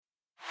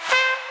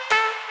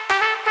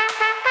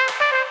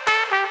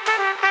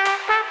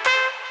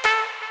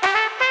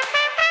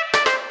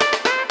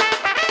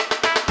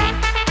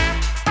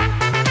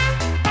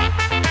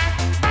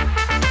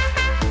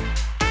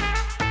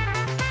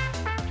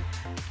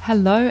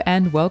Hello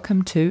and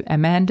welcome to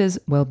Amanda's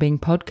Wellbeing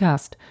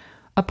Podcast,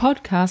 a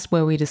podcast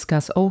where we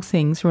discuss all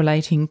things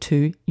relating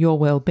to your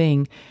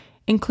well-being,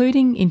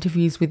 including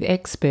interviews with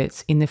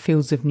experts in the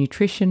fields of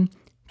nutrition,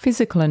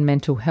 physical and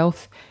mental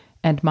health,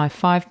 and my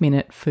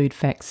 5-minute food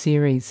facts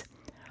series.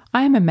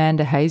 I am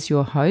Amanda Hayes,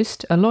 your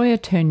host, a lawyer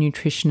turned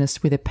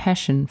nutritionist with a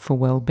passion for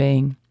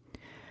well-being.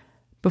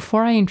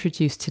 Before I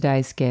introduce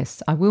today's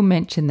guests, I will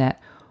mention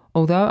that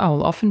although I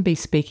will often be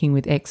speaking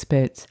with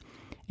experts,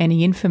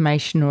 any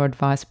information or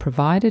advice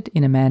provided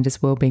in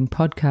Amanda's Wellbeing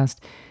Podcast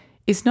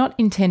is not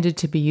intended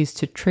to be used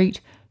to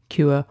treat,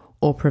 cure,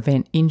 or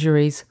prevent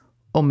injuries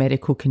or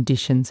medical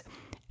conditions,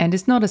 and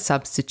is not a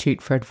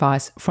substitute for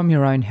advice from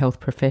your own health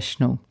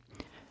professional.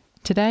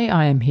 Today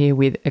I am here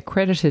with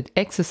accredited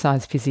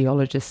exercise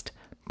physiologist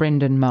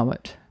Brendan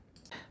Mowat.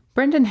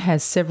 Brendan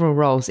has several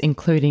roles,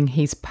 including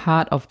he's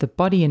part of the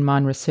Body and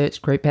Mind Research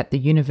Group at the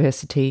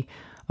University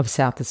of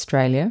South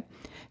Australia.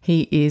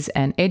 He is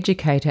an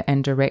educator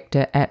and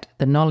director at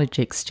the Knowledge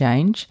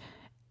Exchange,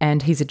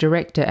 and he's a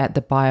director at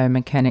the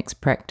Biomechanics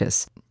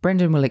Practice.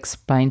 Brendan will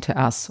explain to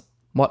us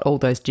what all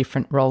those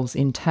different roles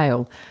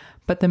entail,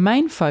 but the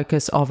main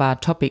focus of our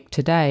topic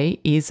today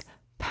is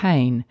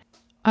pain.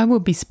 I will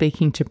be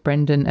speaking to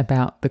Brendan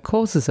about the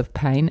causes of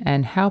pain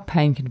and how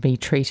pain can be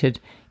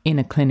treated in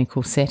a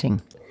clinical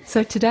setting.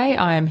 So today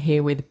I am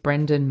here with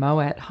Brendan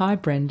Mowat. Hi,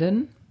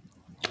 Brendan.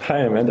 Hi,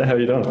 Amanda. How are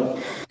you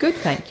doing? Good,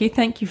 thank you.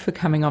 Thank you for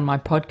coming on my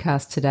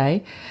podcast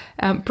today.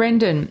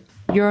 Brendan,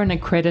 you're an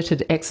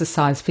accredited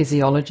exercise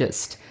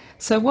physiologist.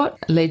 So what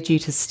led you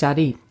to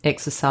study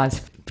exercise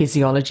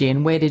physiology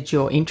and where did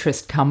your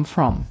interest come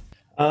from?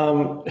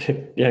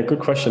 Good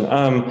question.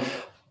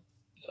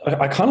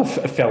 I kind of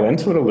fell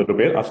into it a little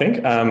bit, I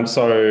think. I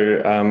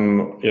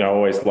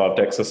always loved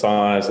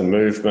exercise and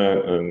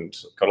movement and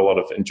got a lot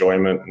of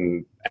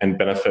enjoyment and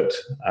benefit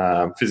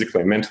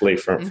physically and mentally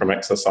from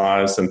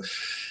exercise. And,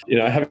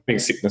 having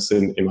sickness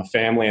in my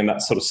family and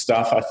that sort of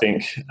stuff, I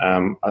think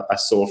I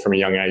saw from a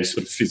young age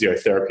sort of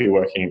physiotherapy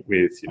working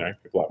with,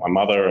 people like my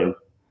mother and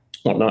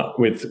whatnot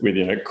with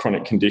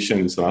chronic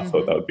conditions. And I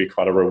thought that would be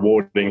quite a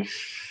rewarding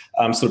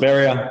sort of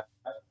area.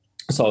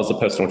 So I was a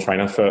personal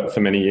trainer for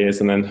many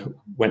years and then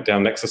went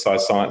down an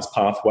exercise science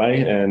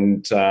pathway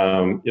and,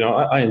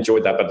 I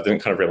enjoyed that, but it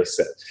didn't kind of really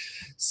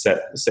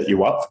set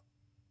you up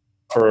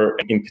for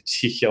in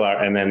particular.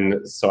 And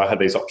then, so I had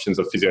these options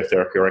of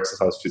physiotherapy or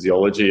exercise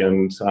physiology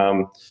and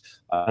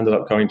I ended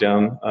up going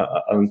down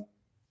a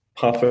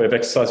pathway of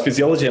exercise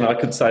physiology. And I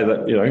could say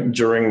that,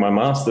 during my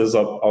master's,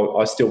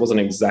 I still wasn't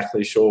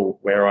exactly sure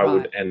where I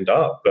would end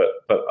up,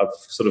 but I've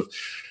sort of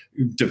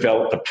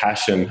developed a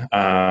passion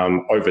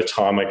over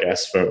time, I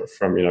guess,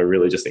 from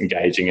really just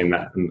engaging in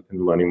that and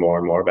learning more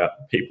and more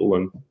about people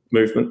and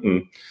movement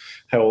and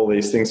how all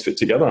these things fit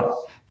together.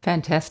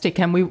 Fantastic.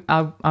 And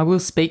I will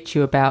speak to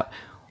you about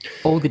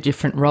all the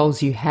different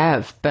roles you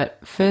have. But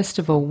first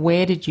of all,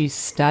 where did you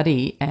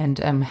study and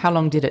how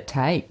long did it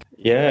take?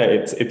 Yeah,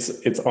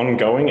 it's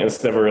ongoing.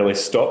 It's never really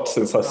stopped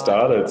since I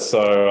started.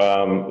 So,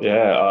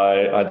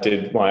 I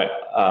did my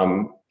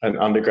an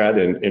undergrad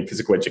in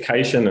physical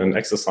education and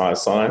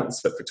exercise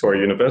science at Victoria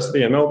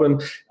University in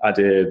Melbourne. I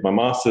did my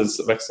Masters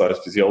of Exercise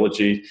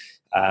Physiology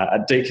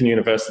at Deakin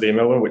University in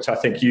Melbourne, which I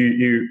think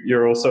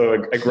you're also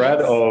a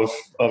grad of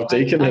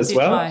Deakin as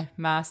well. I did my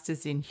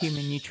Masters in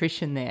Human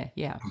Nutrition there,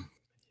 yeah.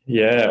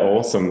 Yeah,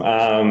 awesome.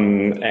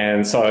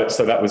 And so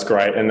that was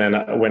great. And then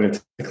I went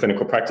into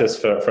clinical practice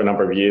for a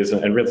number of years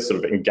and really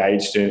sort of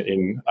engaged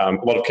in a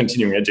lot of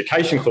continuing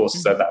education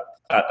courses at that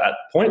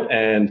point.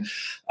 And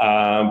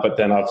but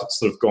then I've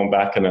sort of gone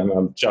back and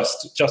I'm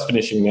just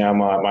finishing now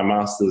my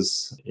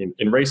Masters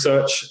in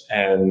research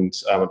and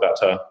I'm about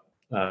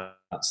to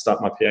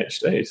start my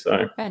PhD.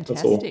 So fantastic.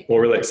 That's all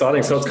really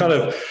exciting. So it's kind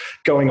of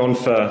going on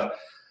for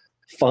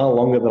far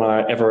longer than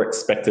I ever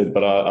expected,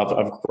 but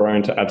I've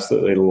grown to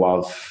absolutely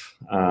love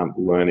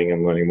learning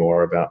and learning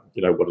more about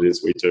what it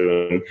is we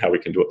do and how we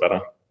can do it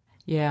better.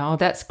 Yeah,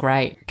 that's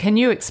great. Can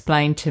you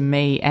explain to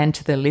me and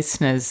to the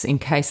listeners, in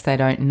case they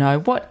don't know,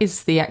 what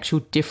is the actual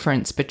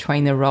difference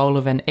between the role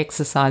of an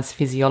exercise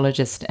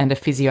physiologist and a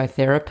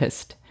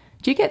physiotherapist?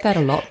 Do you get that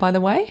a lot, by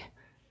the way?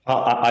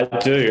 I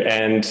do,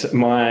 and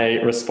my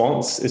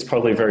response is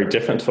probably very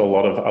different to a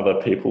lot of other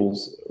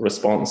people's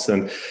response.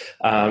 And,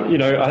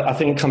 I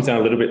think it comes down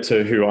a little bit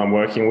to who I'm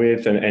working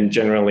with, and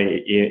generally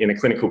in a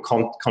clinical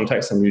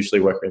context, I'm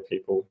usually working with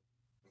people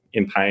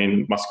in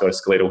pain,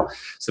 musculoskeletal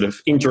sort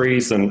of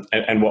injuries and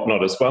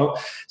whatnot as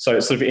well. So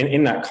sort of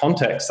in that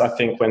context, I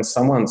think when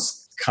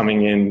someone's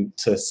coming in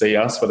to see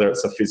us, whether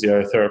it's a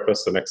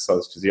physiotherapist, an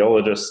exercise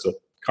physiologist, a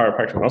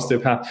chiropractor, an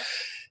osteopath,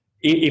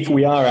 if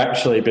we are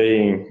actually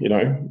being,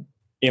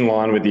 in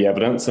line with the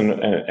evidence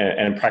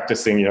and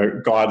practicing,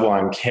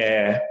 guideline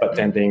care, but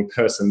then being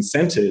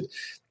person-centered,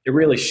 it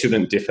really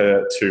shouldn't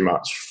differ too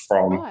much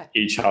from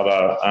each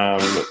other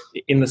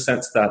in the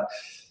sense that,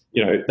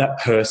 that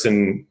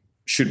person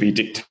should be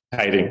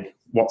dictating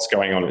what's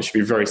going on. It should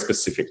be very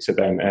specific to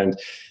them. And,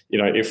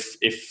 if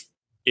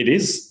it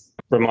is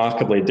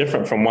remarkably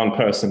different from one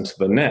person to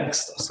the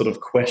next, I sort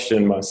of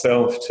question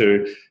myself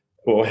to,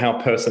 well, how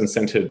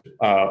person-centered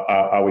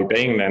are we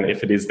being then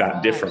if it is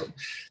that different?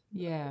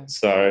 Yeah.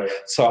 So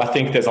I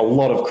think there's a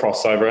lot of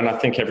crossover, and I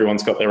think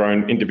everyone's got their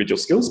own individual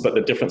skills, but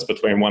the difference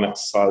between one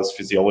exercise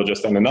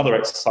physiologist and another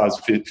exercise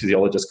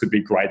physiologist could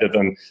be greater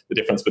than the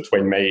difference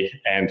between me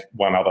and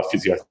one other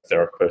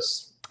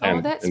physiotherapist.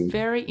 That's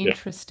very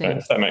interesting.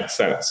 If that makes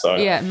sense. So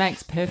yeah, it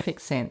makes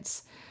perfect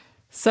sense.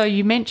 So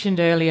you mentioned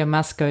earlier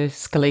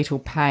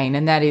musculoskeletal pain,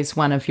 and that is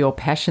one of your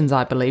passions,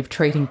 I believe,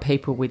 treating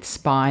people with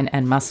spine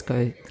and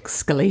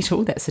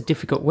musculoskeletal, that's a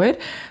difficult word,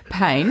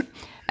 pain,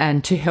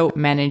 and to help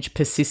manage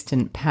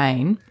persistent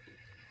pain.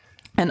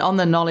 And on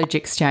the Knowledge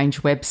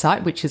Exchange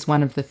website, which is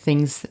one of the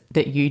things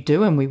that you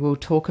do, and we will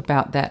talk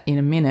about that in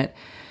a minute,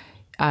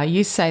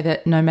 you say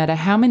that no matter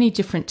how many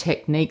different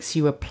techniques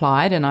you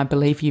applied, and I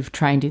believe you've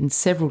trained in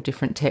several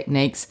different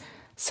techniques,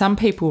 some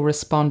people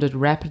responded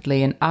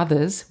rapidly and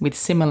others with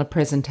similar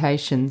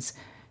presentations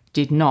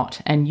did not,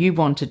 and you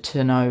wanted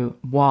to know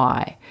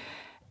why.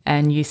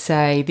 And you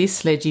say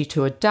this led you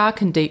to a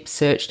dark and deep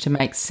search to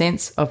make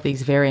sense of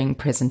these varying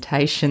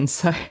presentations.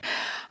 So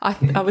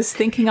I was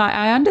thinking,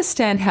 I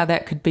understand how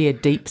that could be a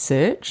deep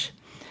search,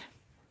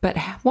 but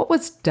what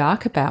was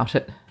dark about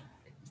it?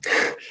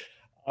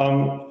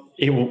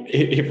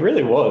 It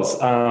really was,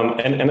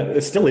 and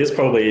it still is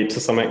probably to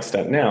some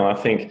extent now. I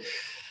think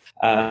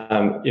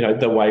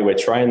the way we're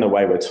trained, the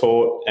way we're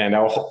taught, and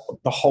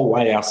the whole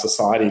way our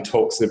society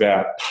talks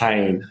about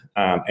pain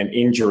and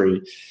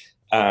injury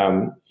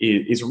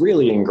is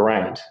really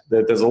ingrained.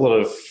 There's a lot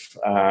of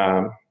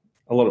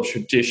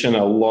tradition,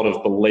 a lot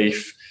of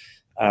belief.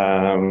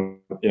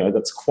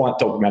 That's quite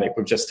dogmatic.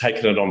 We've just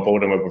taken it on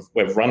board and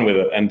we've run with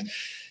it. And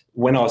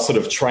when I was sort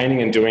of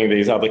training and doing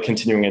these other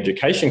continuing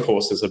education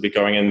courses, I'd be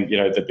going in,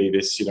 there'd be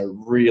this,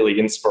 really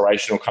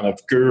inspirational kind of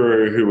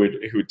guru who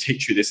would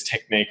teach you this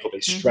technique or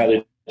these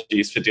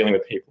strategies for dealing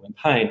with people in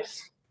pain.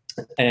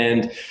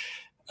 And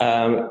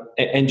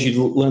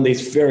you learn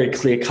these very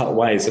clear-cut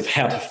ways of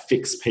how to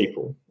fix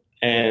people.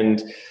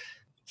 And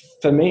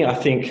for me, I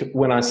think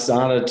when I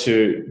started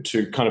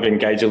to kind of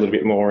engage a little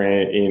bit more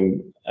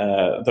in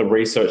the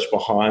research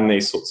behind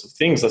these sorts of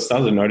things, I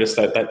started to notice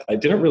that they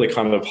didn't really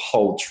kind of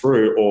hold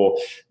true, or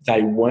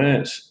they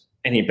weren't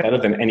any better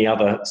than any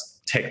other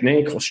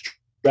technique or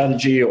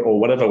strategy or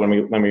whatever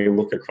when we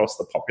look across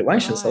the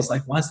population. Right. So I was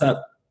like, why does that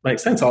make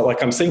sense?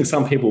 I'm seeing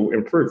some people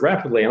improve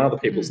rapidly and other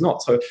people's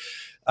not. So,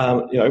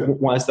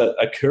 why is that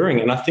occurring?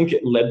 And I think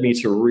it led me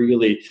to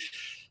really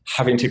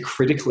having to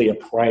critically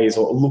appraise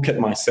or look at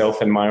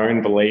myself and my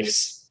own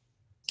beliefs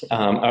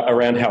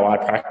around how I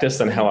practice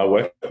and how I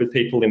work with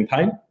people in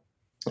pain.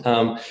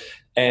 And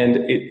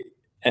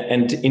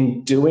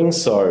in doing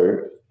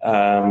so,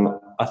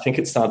 I think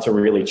it started to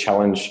really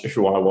challenge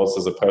who I was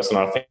as a person.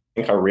 I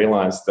think I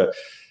realized that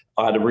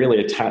I'd really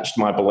attached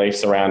my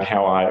beliefs around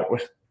how I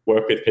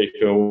work with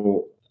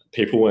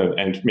people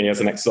and me as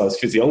an exercise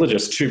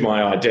physiologist to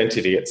my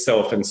identity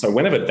itself. And so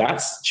whenever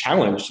that's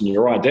challenged and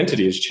your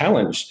identity is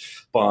challenged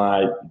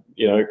by,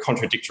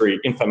 contradictory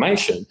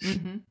information,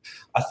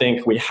 I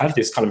think we have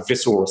this kind of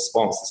visceral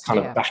response, this kind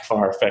of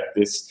backfire effect,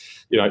 this,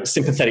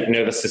 sympathetic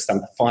nervous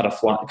system, fight or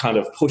flight, kind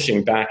of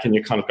pushing back, and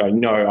you kind of go,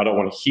 no, I don't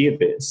want to hear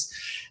this.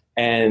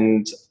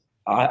 And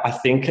I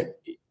think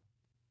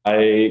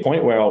a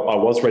point where I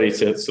was ready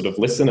to sort of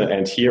listen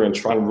and hear and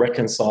try and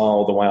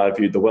reconcile the way I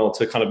viewed the world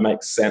to kind of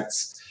make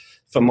sense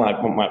for my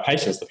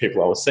patients, the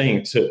people I was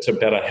seeing, to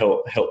better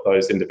help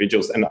those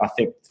individuals. And I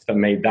think for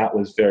me, that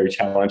was very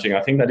challenging.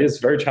 I think that is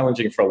very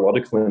challenging for a lot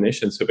of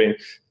clinicians who've been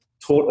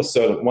taught a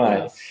certain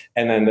way.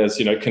 And then there's,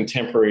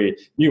 contemporary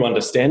new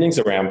understandings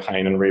around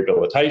pain and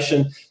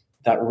rehabilitation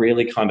that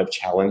really kind of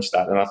challenge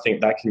that. And I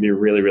think that can be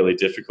really, really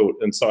difficult.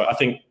 And so I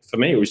think for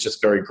me, it was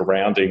just very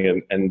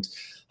grounding and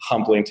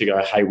humbling to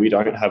go, hey, we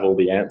don't have all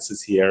the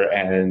answers here,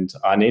 and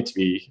I need to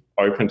be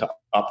open to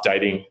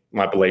updating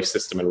my belief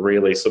system and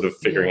really sort of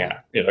figuring out,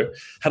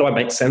 how do I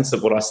make sense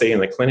of what I see in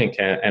the clinic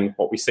and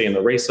what we see in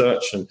the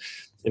research, and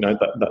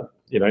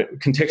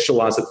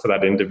contextualize it for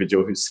that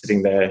individual who's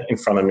sitting there in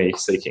front of me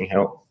seeking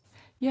help.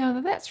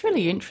 Yeah, that's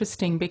really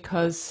interesting,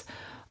 because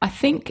I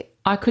think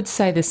I could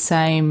say the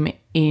same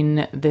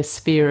in the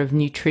sphere of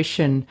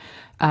nutrition.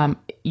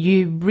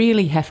 You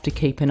really have to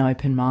keep an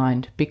open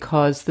mind,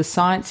 because the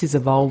science is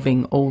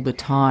evolving all the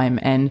time,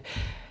 and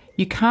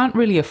you can't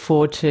really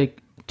afford to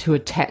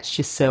attach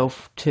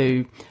yourself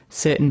to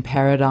certain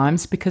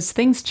paradigms, because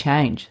things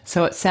change.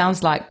 So it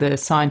sounds like the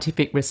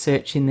scientific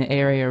research in the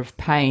area of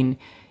pain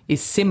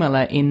is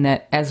similar in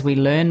that as we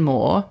learn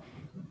more,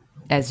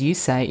 as you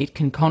say, it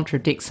can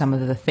contradict some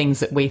of the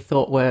things that we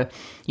thought were,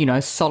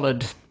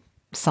 solid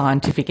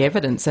scientific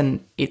evidence,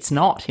 and it's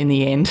not in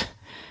the end.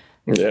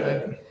 Yeah.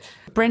 So,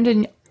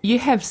 Brendan, you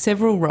have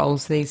several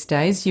roles these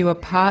days. You are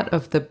part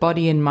of the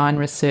Body and Mind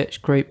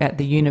Research Group at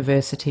the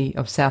University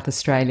of South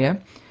Australia.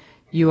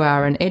 You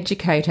are an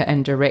educator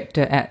and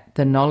director at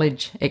the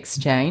Knowledge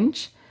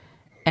Exchange,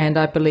 and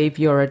I believe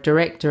you're a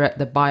director at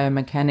the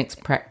Biomechanics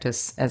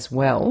Practice as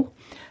well.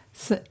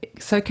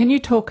 So can you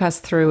talk us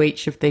through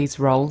each of these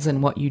roles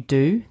and what you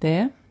do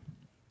there?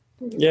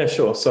 Yeah,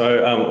 sure.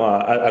 So,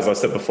 as I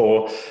said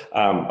before,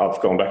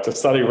 I've gone back to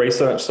study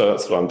research. So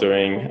that's what I'm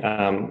doing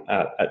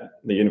at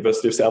the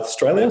University of South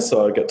Australia.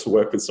 So I get to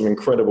work with some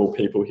incredible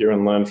people here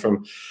and learn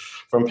from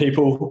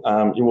people.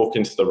 You walk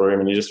into the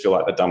room and you just feel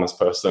like the dumbest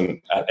person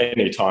at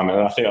any time.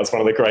 And I think that's one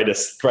of the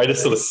greatest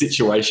sort of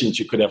situations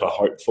you could ever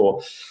hope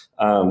for.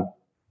 And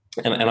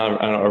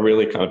I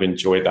really kind of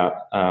enjoy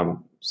that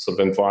sort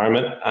of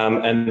environment.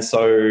 And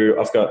so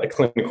I've got a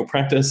clinical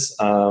practice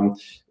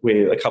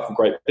with a couple of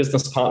great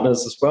business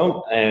partners as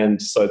well.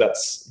 And so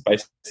that's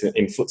based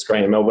in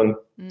Footscray in Melbourne.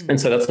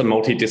 And so that's a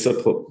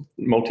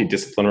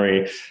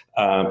multidisciplinary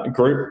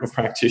group of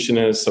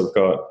practitioners. So we've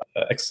got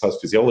exercise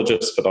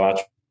physiologists,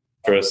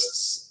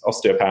 podiatrists,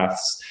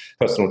 osteopaths,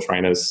 personal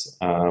trainers,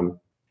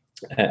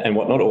 and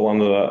whatnot, all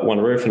under one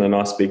roof in a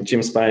nice big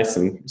gym space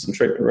and some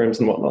treatment rooms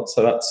and whatnot.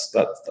 So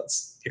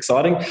that's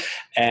exciting.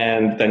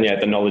 And then,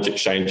 the knowledge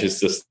exchange is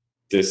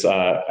this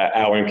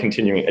our own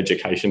continuing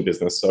education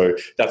business. So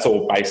that's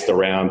all based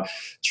around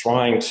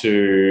trying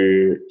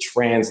to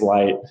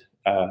translate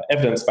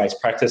evidence-based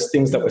practice,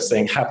 things that we're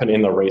seeing happen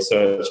in the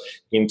research,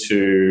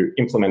 into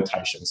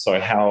implementation.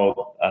 So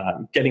how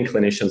getting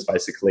clinicians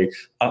basically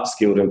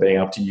upskilled and being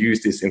able to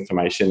use this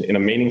information in a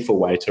meaningful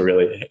way to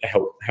really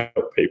help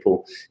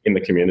people in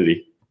the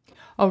community.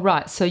 Oh,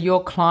 right. So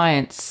your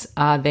clients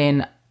are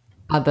then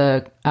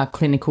other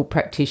clinical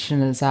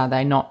practitioners, are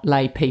they, not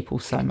lay people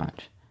so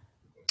much?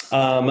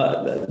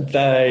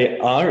 They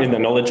are in the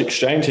knowledge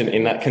exchange and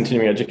in that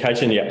continuing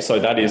education. Yeah, so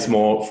that is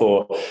more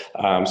for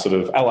sort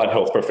of allied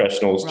health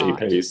professionals, right.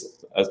 GPs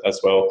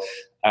as well.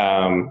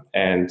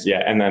 And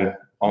then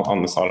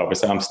on the side,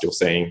 obviously, I'm still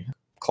seeing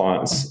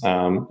clients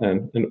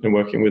and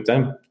working with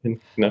them in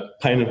a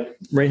pain and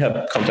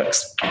rehab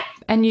context.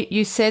 And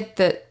you said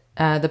that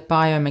the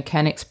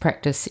biomechanics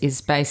practice is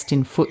based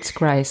in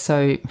Footscray.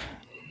 So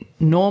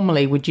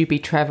normally, would you be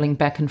travelling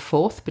back and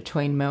forth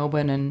between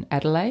Melbourne and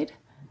Adelaide?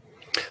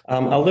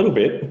 A little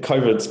bit.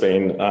 COVID's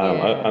been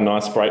a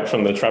nice break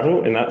from the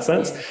travel in that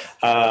sense.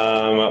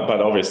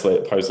 But obviously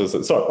it poses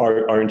its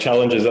own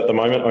challenges at the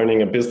moment,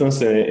 owning a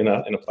business in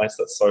a place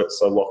that's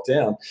so locked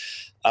down.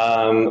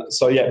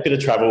 A bit of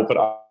travel, but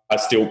I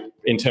still,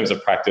 in terms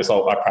of practice,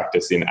 I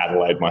practice in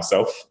Adelaide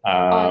myself.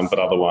 But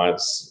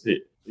otherwise,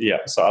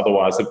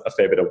 otherwise a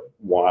fair bit of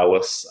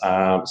wireless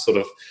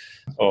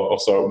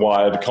also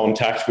wired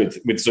contact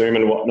with Zoom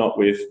and whatnot,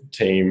 with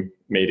team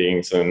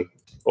meetings and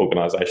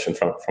organisation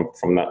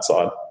from that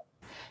side.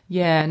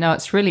 Yeah, no,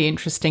 it's really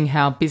interesting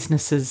how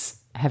businesses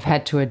have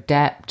had to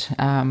adapt,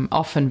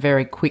 often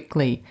very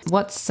quickly.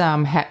 What's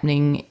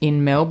happening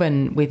in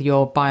Melbourne with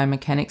your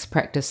biomechanics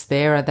practice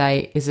there?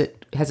 Has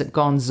it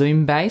gone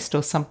Zoom based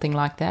or something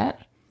like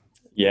that?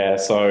 Yeah,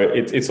 so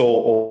it's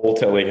all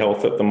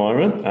telehealth at the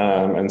moment,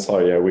 and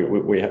so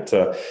we had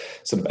to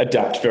sort of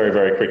adapt very,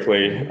 very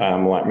quickly,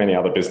 like many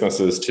other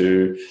businesses,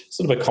 to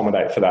sort of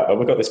accommodate for that. But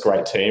we've got this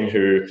great team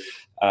who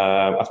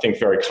I think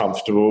very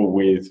comfortable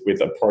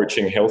with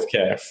approaching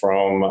healthcare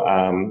from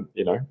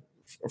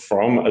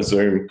a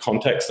Zoom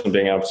context and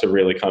being able to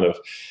really kind of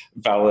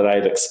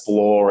validate,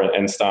 explore,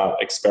 and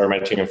start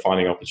experimenting and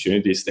finding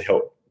opportunities to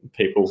help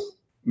people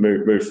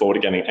move forward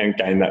again and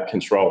gain that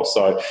control.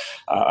 So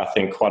I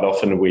think quite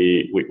often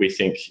we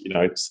think,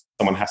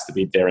 someone has to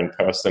be there in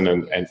person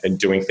and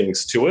doing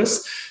things to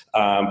us.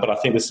 But I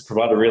think this has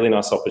provided a really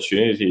nice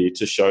opportunity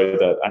to show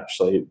that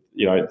actually,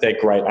 they're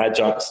great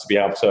adjuncts to be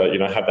able to,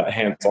 have that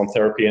hands-on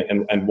therapy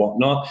and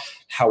whatnot.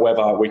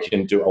 However, we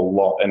can do a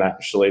lot, and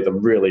actually the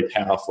really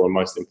powerful and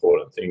most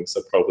important things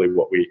are probably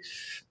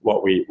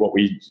what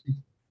we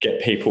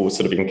get people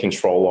sort of in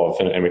control of,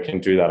 and we can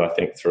do that, I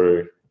think,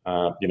 through,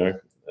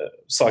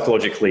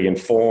 psychologically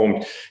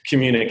informed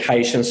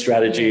communication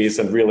strategies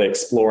and really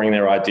exploring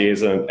their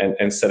ideas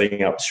and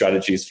setting up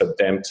strategies for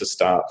them to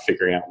start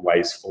figuring out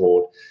ways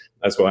forward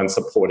as well, and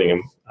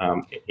supporting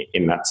them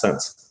in that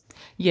sense.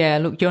 Yeah,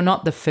 look, you're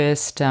not the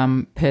first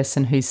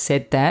person who's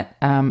said that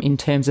in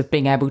terms of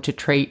being able to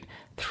treat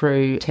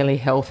through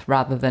telehealth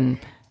rather than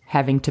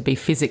having to be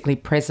physically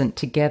present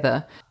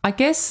together. I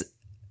guess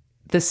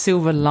the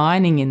silver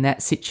lining in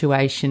that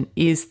situation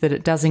is that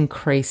it does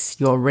increase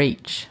your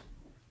reach.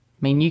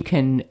 I mean, you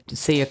can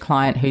see a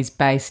client who's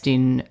based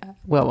in,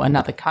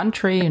 another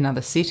country,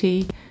 another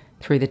city,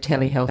 through the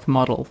telehealth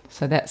model.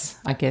 So that's,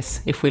 I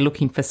guess, if we're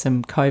looking for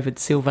some COVID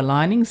silver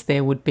linings,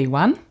 there would be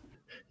one.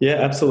 Yeah,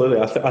 absolutely.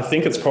 I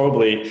think it's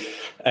probably,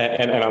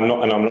 and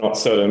I'm not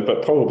certain,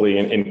 but probably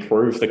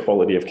improve the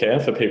quality of care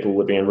for people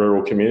living in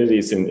rural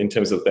communities in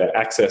terms of their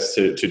access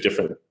to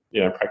different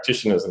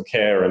practitioners and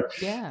care, and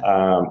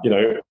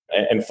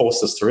and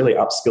force us to really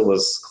upskill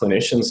as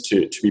clinicians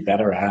to be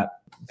better at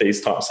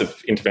these types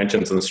of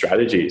interventions and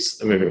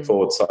strategies moving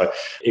forward. So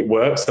it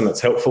works and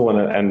it's helpful,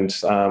 and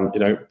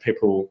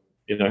people,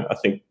 I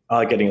think,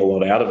 are getting a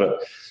lot out of it,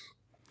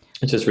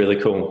 which is really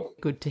cool.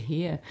 Good to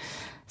hear.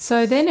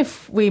 So then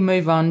if we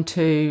move on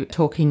to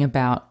talking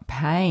about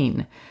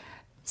pain,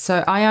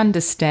 So I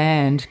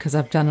understand, because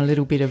I've done a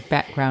little bit of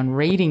background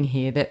reading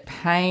here, that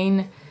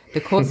pain, the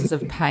causes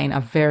of pain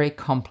are very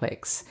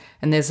complex.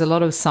 And there's a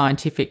lot of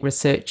scientific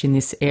research in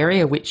this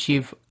area, which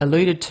you've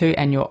alluded to,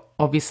 and you're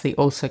obviously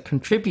also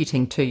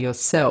contributing to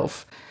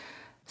yourself.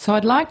 So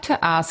I'd like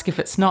to ask, if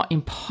it's not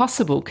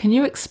impossible, can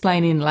you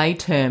explain in lay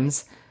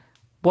terms,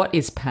 what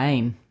is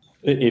pain?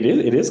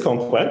 It is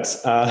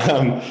complex.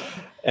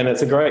 And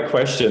it's a great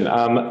question.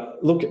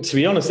 Look, to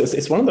be honest,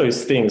 it's one of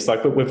those things,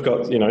 like we've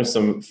got,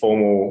 some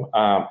formal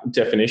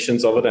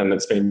definitions of it, and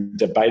it's been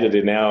debated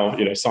in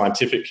our,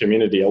 scientific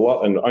community a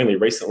lot, and only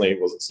recently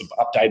was it sort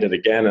of updated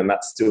again, and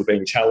that's still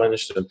being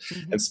challenged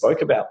and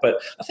spoke about.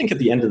 But I think at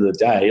the end of the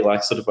day,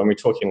 like sort of when we're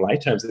talking lay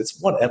terms, it's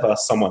whatever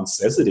someone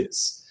says it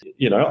is.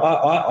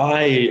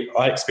 I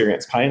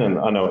experience pain, and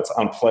I know it's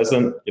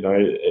unpleasant.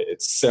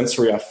 It's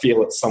sensory. I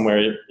feel it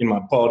somewhere in my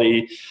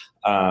body.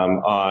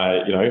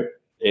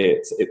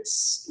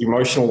 It's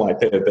emotional, like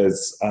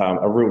there's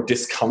a real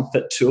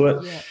discomfort to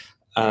it.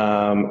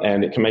 Yeah.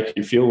 And it can make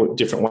you feel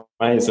different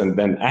ways and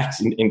then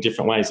act in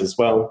different ways as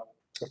well.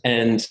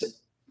 And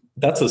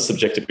that's a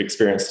subjective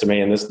experience to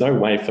me, and there's no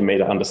way for me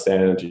to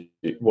understand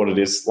what it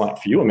is like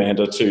for you,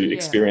 Amanda, to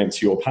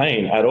experience your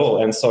pain at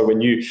all. And so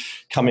when you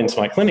come into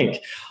my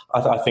clinic,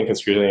 I think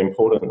it's really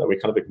important that we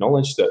kind of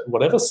acknowledge that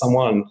whatever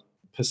someone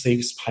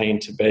perceives pain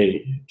to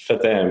be for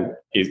them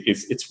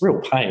it's real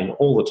pain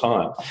all the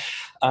time.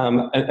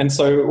 And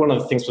so one of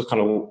the things we've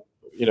kind of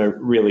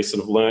really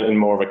sort of learned in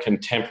more of a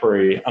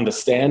contemporary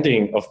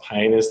understanding of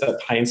pain is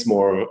that pain's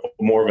more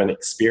of an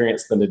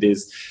experience than it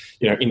is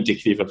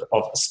indicative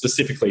of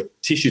specifically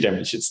tissue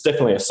damage. It's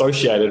definitely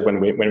associated when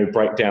we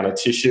break down a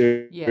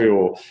tissue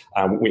or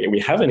we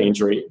have an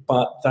injury,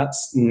 but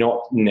that's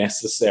not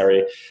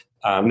necessary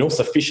nor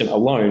sufficient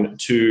alone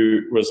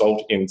to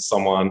result in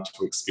someone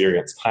to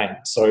experience pain.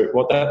 So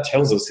what that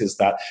tells us is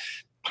that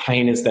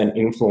pain is then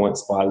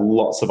influenced by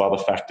lots of other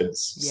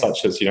factors,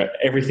 such as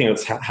everything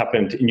that's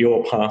happened in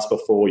your past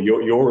before,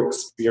 your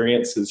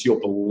experiences, your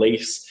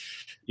beliefs,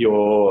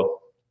 your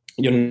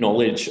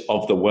knowledge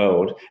of the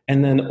world,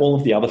 and then all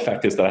of the other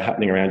factors that are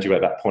happening around you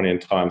at that point in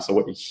time. So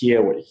what you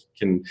hear, what you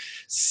can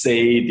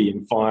see, the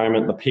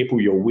environment, the people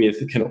you're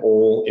with can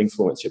all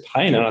influence your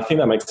pain. And I think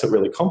that makes it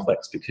really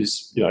complex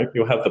because,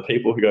 you'll have the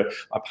people who go,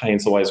 my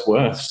pain's always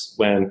worse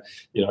when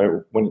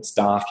it's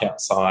dark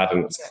outside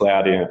and it's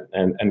cloudy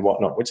and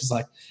whatnot, which is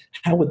like,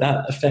 how would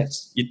that affect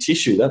your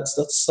tissue? That's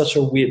such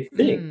a weird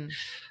thing.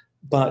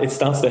 But it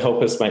starts to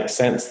help us make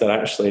sense that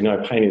actually,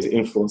 pain is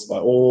influenced by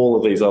all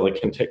of these other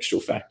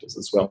contextual factors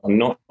as well, and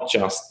not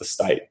just the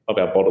state of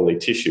our bodily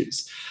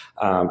tissues.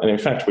 And in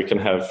fact, we can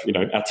have,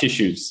 our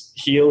tissues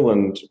heal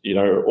and,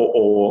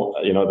 or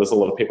there's a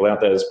lot of people out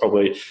there that's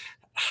probably,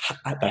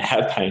 they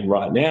have pain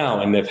right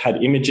now and they've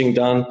had imaging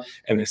done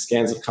and their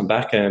scans have come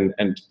back and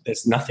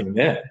there's nothing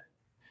there.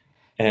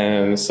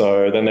 And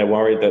so then they're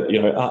worried that,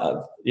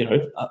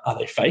 are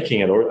they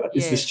faking it, or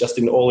is this just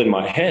all in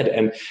my head?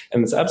 And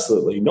it's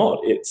absolutely not.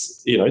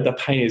 It's, the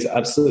pain is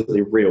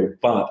absolutely real,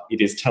 but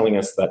it is telling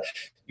us that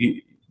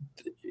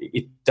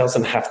it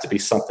doesn't have to be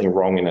something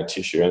wrong in a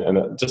tissue. And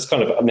it just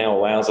kind of now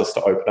allows us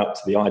to open up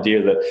to the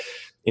idea that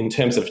in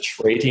terms of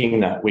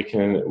treating that, we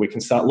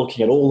can start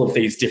looking at all of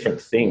these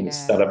different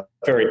things that are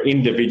very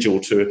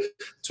individual to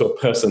a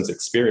person's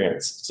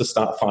experience, to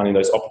start finding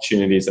those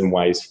opportunities and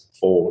ways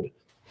forward.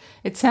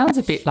 It sounds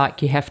a bit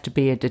like you have to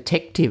be a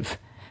detective.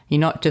 You're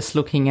not just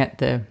looking at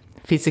the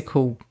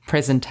physical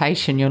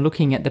presentation, you're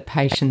looking at the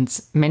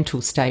patient's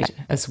mental state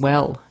as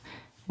well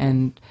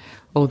and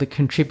all the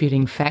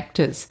contributing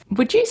factors.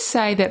 Would you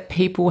say that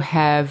people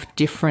have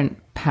different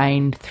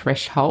pain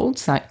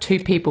thresholds? Like two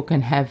people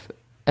can have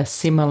a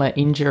similar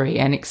injury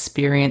and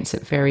experience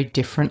it very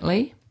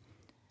differently?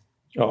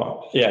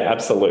 Oh, yeah,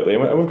 absolutely.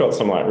 And we've got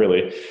some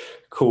really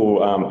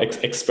cool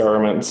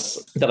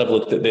experiments that have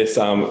looked at this.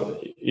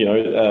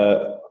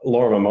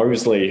 Lorimer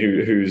Moseley,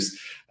 who's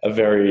a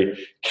very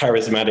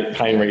charismatic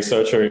pain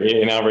researcher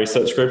in our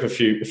research group. A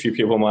few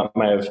people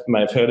may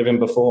have heard of him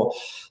before,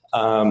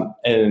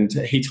 and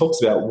he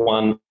talks about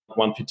one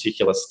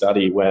particular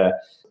study where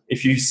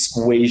if you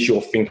squeeze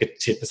your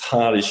fingertip as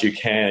hard as you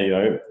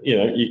can,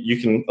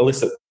 you can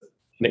elicit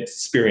an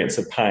experience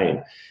of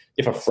pain.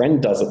 If a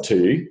friend does it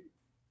to you,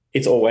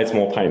 it's always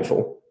more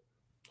painful.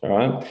 All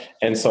right.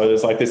 And so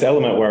there's this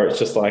element where it's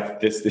just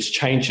like this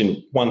change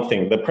in one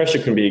thing. The pressure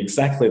can be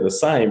exactly the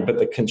same, but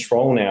the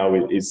control now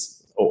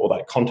is, or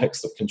that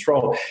context of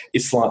control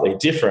is slightly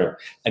different.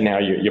 And now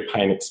your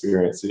pain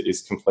experience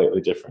is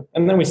completely different.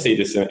 And then we see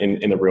this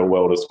in the real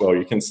world as well.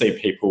 You can see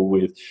people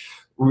with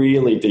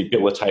really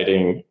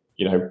debilitating,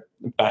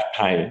 back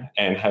pain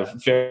and have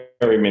very,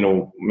 very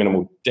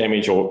minimal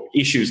damage or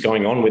issues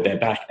going on with their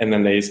back. And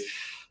then these,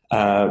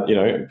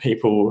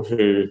 people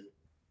who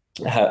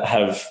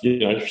have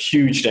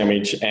huge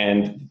damage,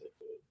 and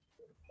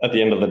at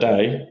the end of the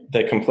day,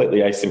 they're completely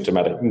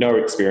asymptomatic, no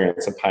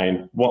experience of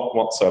pain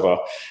whatsoever.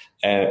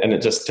 And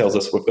it just tells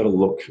us we've got to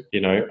look,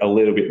 a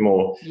little bit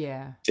more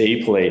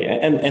deeply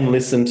and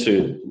listen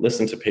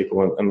to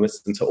people and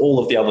listen to all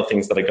of the other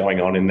things that are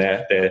going on in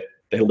their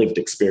their lived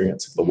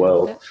experience of the Yeah,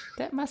 world.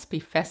 that must be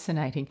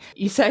fascinating.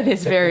 You say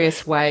there's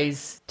various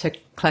ways to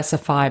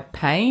classify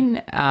pain,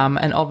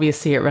 and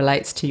obviously it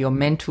relates to your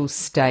mental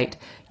state.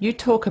 You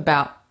talk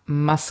about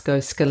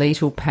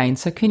musculoskeletal pain.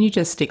 So can you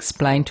just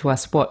explain to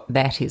us what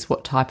that is,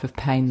 what type of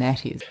pain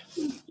that is?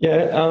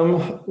 Yeah,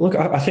 look,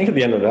 I think at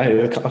the end of the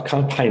day,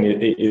 kind of pain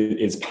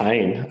is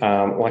pain.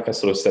 Like I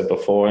sort of said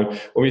before, and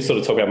when we sort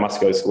of talk about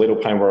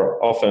musculoskeletal pain, we're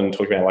often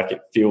talking about like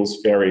it feels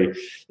very,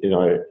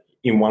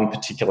 in one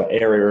particular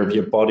area of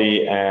your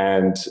body,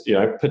 and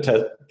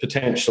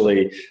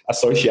potentially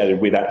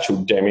associated with actual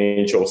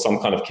damage or some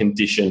kind of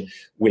condition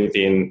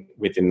within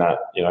that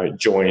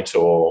joint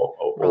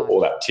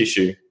or that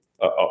tissue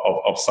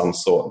of some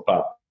sort.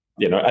 But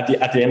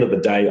at the end of the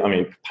day, I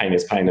mean, pain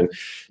is pain, and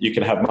you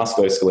can have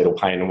musculoskeletal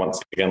pain. And once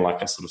again,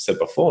 like I sort of said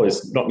before,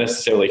 there's not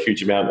necessarily a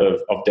huge amount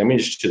of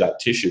damage to that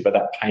tissue, but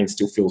that pain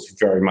still feels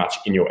very much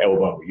in your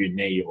elbow or your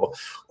knee or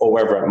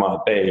wherever it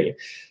might be.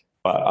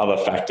 But other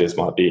factors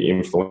might be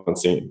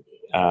influencing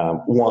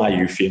why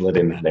you feel it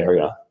in that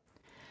area.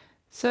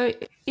 So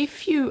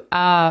if you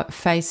are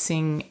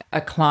facing a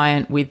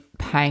client with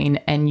pain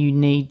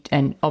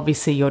and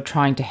obviously you're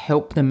trying to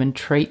help them and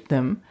treat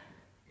them,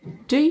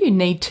 do you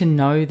need to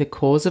know the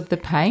cause of the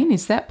pain?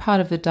 Is that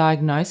part of the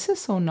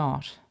diagnosis or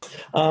not?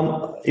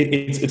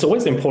 It's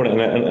always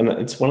important, and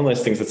it's one of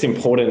those things that's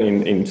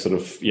important in sort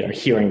of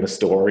hearing the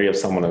story of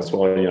someone as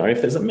well.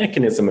 If there's a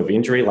mechanism of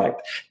injury, like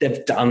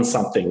they've done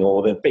something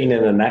or they've been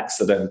in an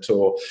accident,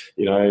 or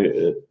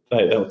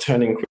they're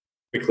turning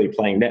quickly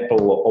playing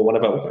netball or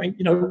whatever.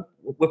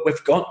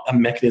 We've got a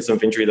mechanism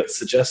of injury that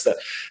suggests that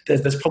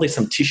there's probably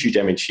some tissue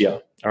damage here.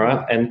 All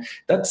right, and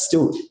that's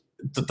still.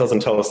 That doesn't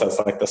tell us that's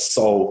like the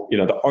sole,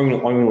 the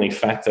only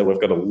factor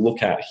we've got to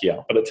look at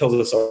here. But it tells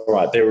us, all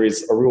right, there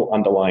is a real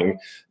underlying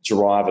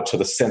driver to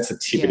the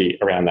sensitivity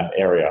around that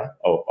area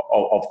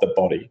of the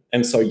body.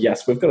 And so,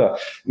 yes, we've got to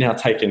now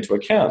take into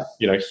account,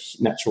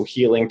 natural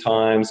healing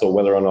times, or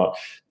whether or not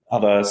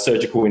other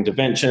surgical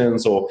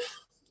interventions or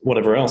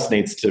whatever else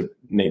needs to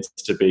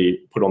be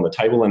put on the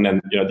table, and then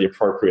the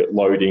appropriate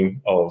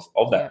loading of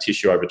that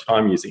tissue over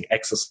time using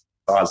exercises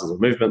or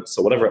movements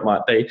or whatever it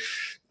might be.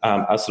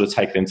 Are sort of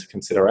taken into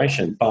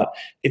consideration, but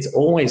it's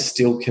always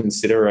still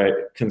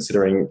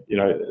considering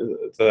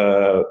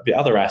the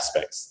other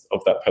aspects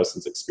of that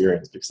person's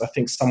experience. Because I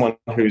think someone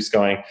who's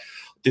going,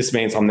 this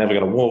means I'm never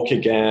going to walk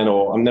again,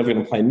 or I'm never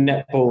going to play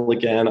netball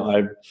again.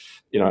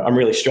 I'm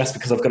really stressed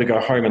because I've got to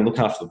go home and look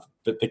after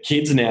the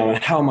kids now.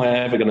 And how am I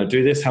ever going to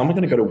do this? How am I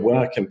going to go to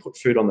work and put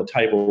food on the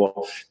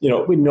table?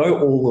 We know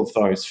all of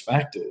those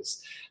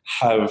factors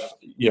have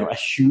a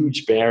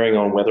huge bearing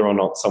on whether or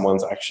not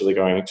someone's actually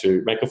going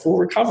to make a full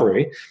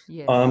recovery,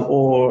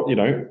 or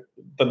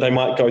that they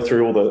might go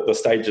through all the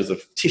stages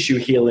of tissue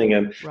healing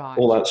and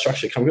all that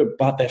structure come good,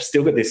 but they've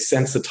still got this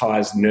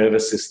sensitized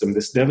nervous system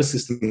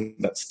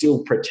that's still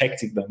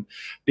protecting them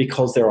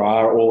because there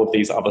are all of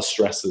these other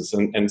stresses,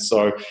 and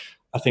so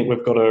I think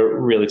we've got to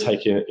really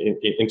take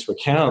into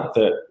account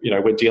that,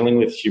 we're dealing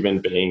with human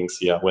beings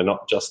here. We're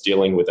not just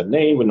dealing with a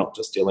knee. We're not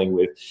just dealing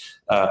with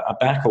a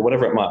back or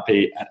whatever it might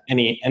be at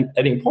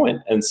any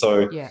point. And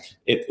so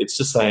it's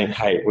just saying,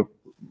 hey,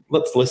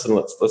 let's listen.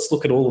 Let's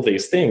look at all of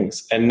these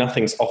things, and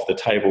nothing's off the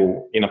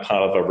table in a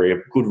part of a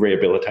good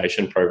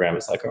rehabilitation program.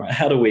 It's like, all right,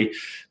 how do we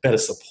better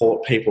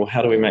support people?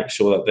 How do we make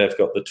sure that they've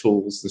got the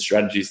tools and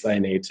strategies they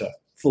need to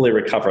fully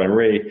recover and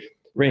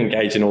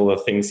re-engage in all the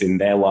things in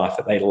their life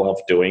that they love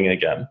doing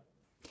again?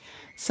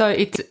 So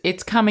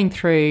it's coming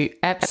through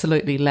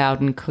absolutely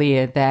loud and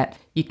clear that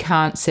you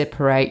can't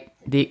separate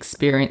the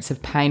experience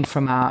of pain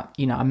from a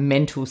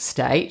mental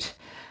state.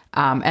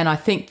 And I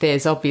think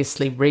there's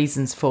obviously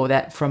reasons for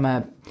that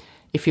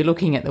if you're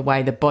looking at the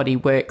way the body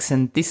works,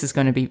 and this is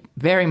going to be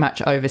very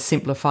much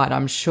oversimplified,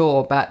 I'm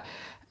sure, but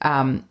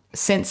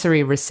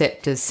sensory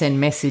receptors send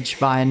message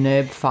via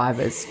nerve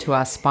fibers to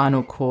our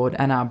spinal cord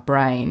and our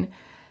brain.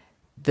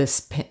 The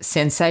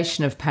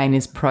sensation of pain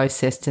is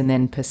processed and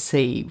then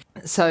perceived.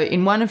 So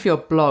in one of your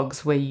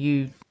blogs where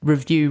you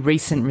review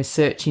recent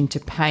research into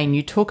pain,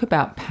 you talk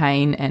about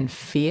pain and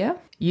fear.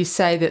 You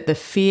say that the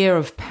fear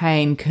of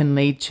pain can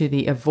lead to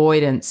the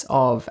avoidance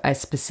of a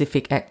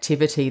specific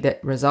activity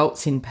that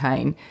results in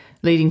pain,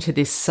 leading to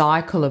this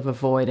cycle of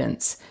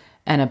avoidance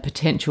and a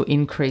potential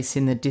increase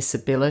in the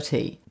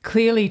disability.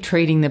 Clearly,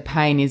 treating the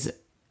pain is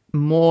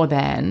more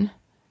than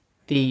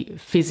the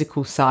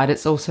physical side,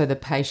 it's also the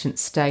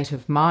patient's state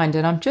of mind.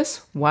 And I'm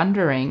just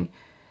wondering,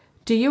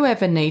 do you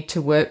ever need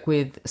to work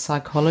with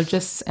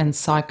psychologists and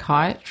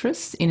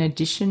psychiatrists in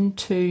addition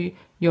to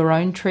your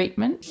own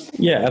treatment?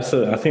 Yeah,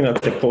 absolutely. I think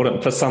that's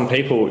important for some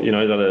people,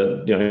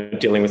 that are,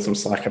 dealing with some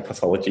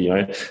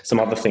psychopathology, some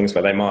other things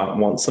where they might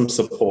want some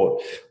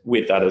support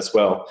with that as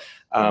well.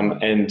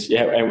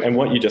 And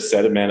what you just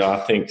said, Amanda,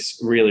 I think is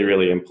really,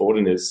 really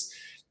important is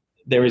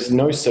there is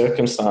no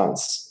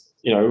circumstance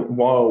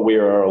while we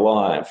are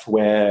alive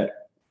where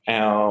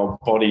our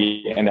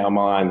body and our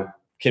mind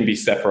can be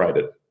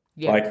separated.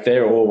 Yeah. Like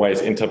they're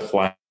always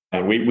interplaying.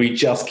 We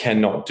just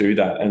cannot do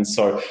that. And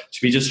so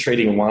to be just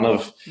treating one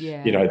of,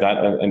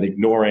 that and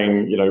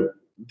ignoring,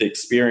 the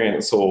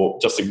experience or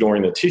just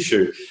ignoring the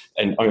tissue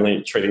and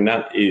only treating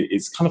that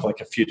is kind of like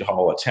a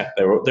futile attempt.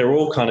 They're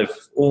all kind of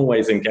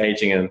always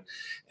engaging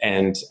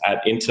and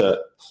at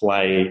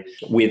interplay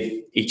with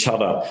each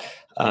other.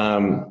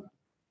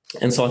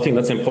 And so I think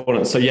that's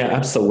important. So yeah,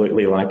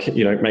 absolutely. Like,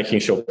 making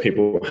sure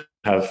people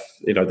have,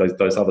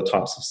 those other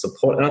types of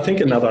support. And I think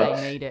another, if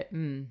they need it.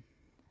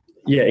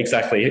 Yeah,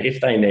 exactly. If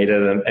they need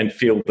it and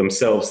feel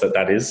themselves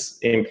that is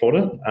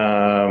important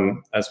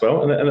as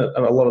well. And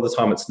a lot of the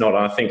time it's not.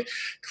 I think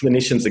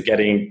clinicians are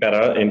getting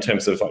better in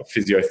terms of like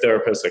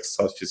physiotherapists,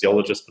 exercise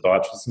physiologists,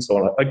 podiatrists and so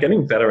on, are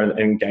getting better and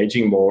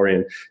engaging more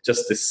in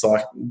just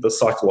the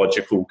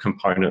psychological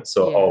components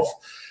of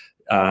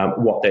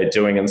what they're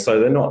doing. And so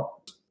they're not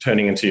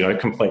turning into,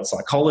 complete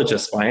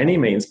psychologists by any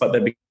means, but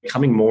they're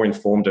becoming more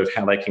informed of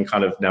how they can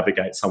kind of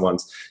navigate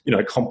someone's,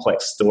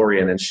 complex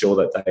story and ensure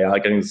that they are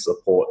getting the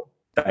support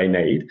they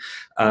need.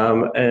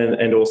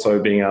 And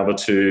also being able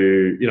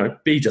to,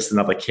 be just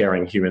another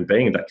caring human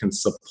being that can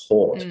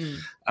support,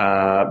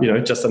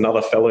 just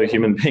another fellow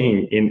human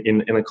being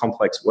in a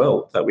complex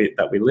world that we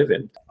live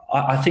in.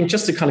 I think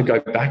just to kind of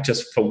go back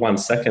just for 1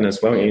 second as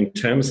well, in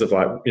terms of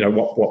like,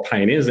 what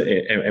pain is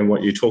and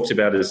what you talked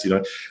about is,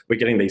 we're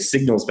getting these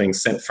signals being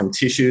sent from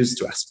tissues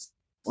to our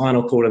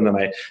spinal cord and then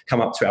they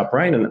come up to our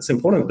brain. And it's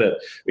important that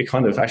we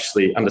kind of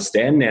actually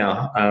understand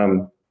now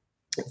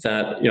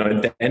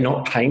that, they're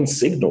not pain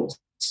signals.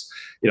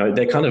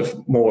 They're kind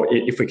of more,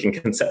 if we can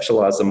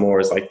conceptualize them more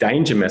as like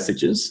danger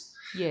messages.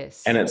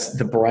 Yes. And it's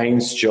the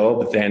brain's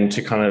job then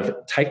to kind of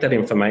take that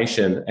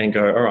information and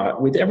go, all right,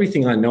 with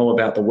everything I know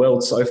about the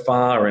world so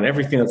far and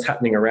everything that's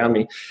happening around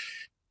me,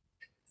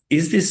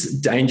 is this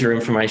danger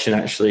information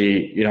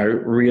actually,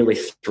 really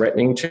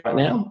threatening to right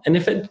now? And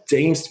if it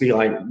deems to be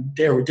like,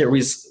 there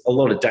is a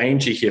lot of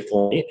danger here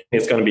for me,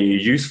 it's going to be a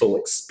useful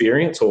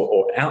experience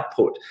or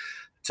output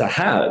to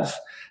have,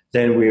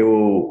 then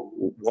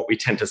what we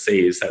tend to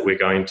see is that we're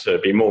going to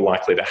be more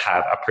likely to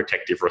have a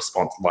protective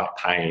response like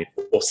pain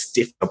or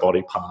stiff a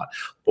body part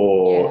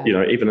or,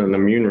 even an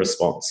immune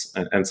response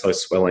and so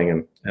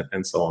swelling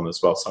and so on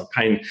as well. So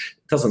pain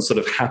doesn't sort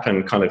of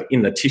happen kind of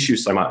in the tissue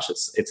so much.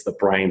 It's the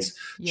brain's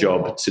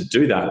job to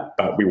do that,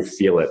 but we will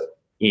feel it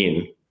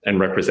in and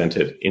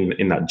represented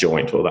in that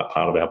joint or that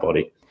part of our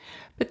body.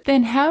 But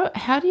then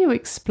how do you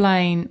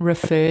explain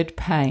referred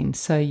pain?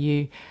 So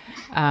you,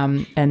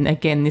 and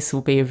again, this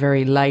will be a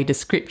very lay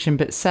description,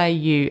 but say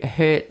you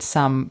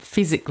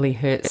physically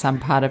hurt some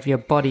part of your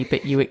body,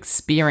 but you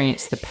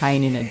experience the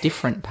pain in a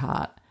different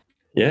part.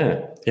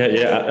 Yeah,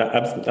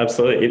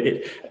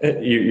 absolutely.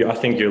 I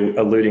think you're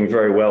alluding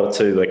very well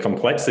to the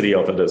complexity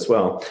of it as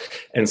well.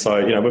 And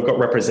so, we've got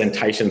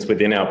representations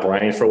within our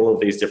brain for all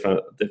of these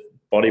different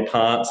body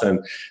parts,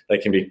 and they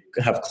can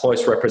have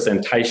close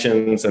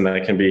representations and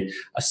they can be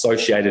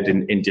associated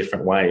in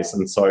different ways.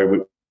 And so we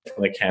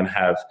definitely can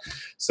have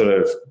sort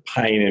of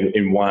pain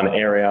in one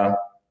area.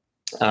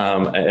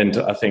 And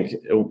I think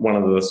one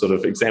of the sort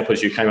of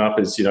examples you came up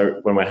is,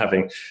 when we're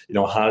having,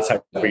 a heart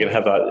attack, we're going to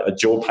have a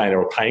jaw pain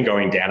or a pain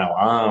going down our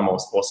arm or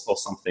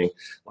something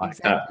like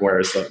that,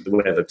 whereas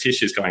where the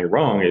tissue is going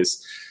wrong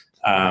is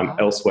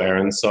elsewhere.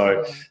 And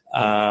so,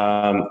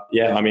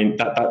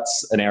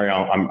 that's an area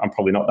I'm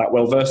probably not that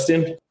well versed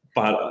in,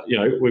 but,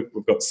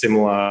 we've got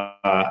similar,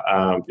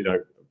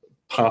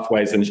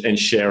 pathways and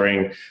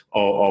sharing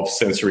of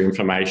sensory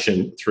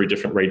information through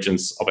different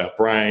regions of our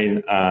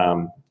brain,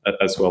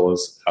 as well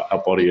as our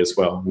body as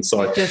well. And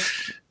so it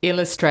just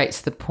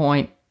illustrates the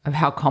point of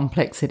how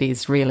complex it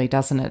is, really,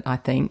 doesn't it, I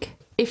think?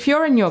 If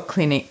you're in your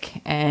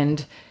clinic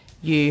and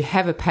you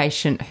have a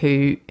patient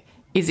who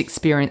is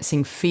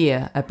experiencing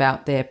fear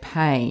about their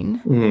pain,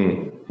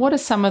 what are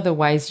some of the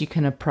ways you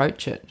can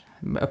approach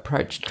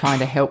trying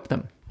to help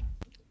them?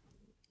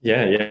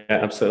 Yeah,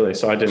 absolutely.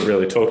 So I didn't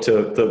really talk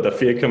to the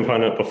fear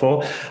component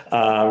before,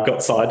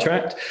 got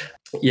sidetracked.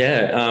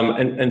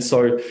 And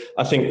so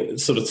I think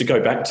sort of to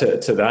go back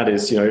to that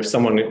is, if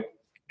someone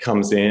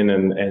comes in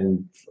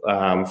and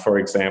for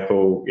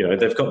example,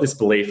 they've got this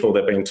belief or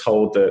they've been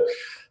told that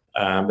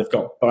they've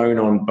got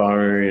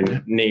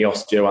bone-on-bone knee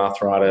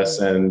osteoarthritis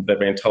and they've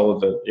been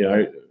told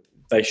that,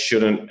 they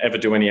shouldn't ever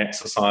do any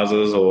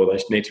exercises or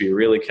they need to be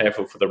really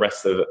careful for the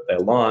rest of their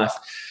life.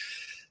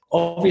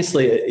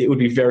 Obviously, it would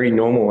be very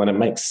normal and it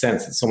makes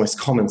sense. It's almost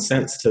common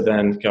sense to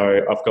then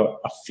go, I've got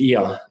a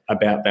fear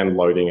about then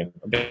loading it,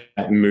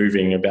 about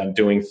moving, about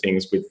doing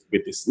things with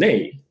this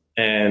knee.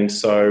 And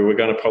so we're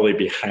going to probably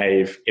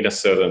behave in a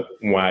certain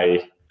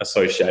way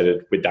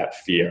associated with that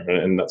fear.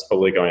 And that's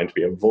probably going to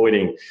be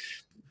avoiding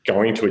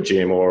going to a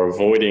gym or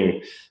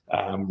avoiding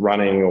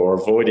running or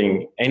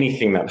avoiding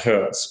anything that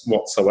hurts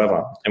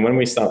whatsoever. And when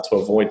we start to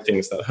avoid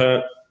things that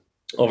hurt,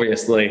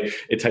 obviously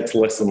it takes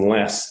less and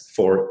less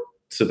for it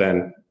to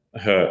then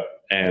hurt.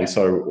 And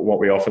so what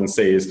we often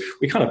see is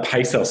we kind of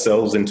pace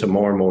ourselves into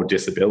more and more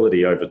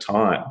disability over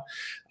time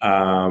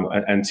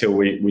until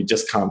we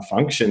just can't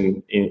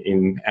function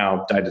in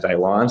our day-to-day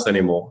lives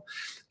anymore.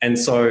 And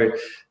so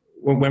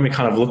when we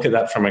kind of look at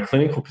that from a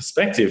clinical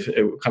perspective,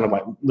 it kind of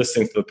like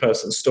listening to the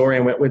person's story,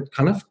 and we're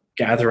kind of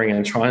gathering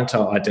and trying to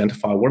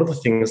identify what are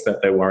the things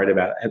that they're worried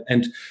about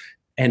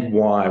and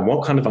why,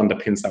 what kind of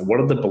underpins that, what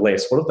are the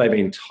beliefs, what have they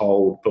been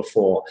told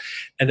before,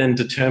 and then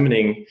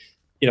determining,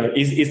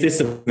 is this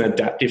an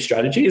adaptive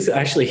strategy? Is it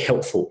actually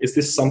helpful? Is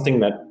this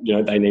something that,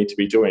 they need to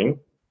be doing?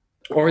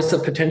 Or is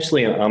it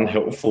potentially an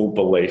unhelpful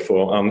belief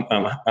or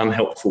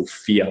unhelpful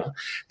fear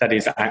that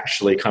is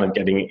actually kind of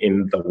getting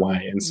in the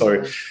way? And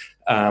so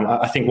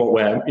I think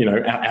what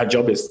our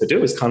job is to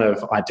do is kind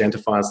of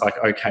identify as like,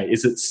 okay,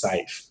 is it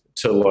safe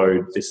to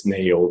load this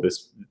knee or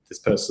this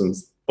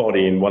person's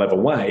body in whatever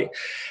way?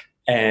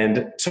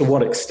 And to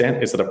what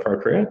extent is it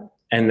appropriate?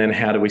 And then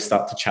how do we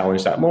start to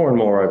challenge that more and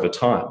more over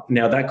time?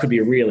 Now, that could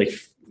be really,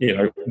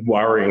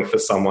 worrying for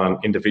someone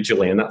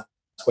individually, and that's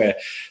where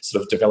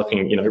sort of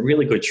developing,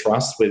 really good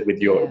trust with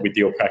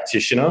your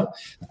practitioner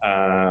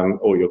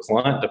or your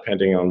client,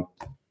 depending on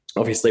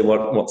obviously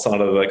what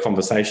side of the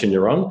conversation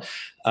you're on,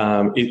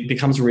 it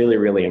becomes really,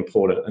 really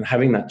important. And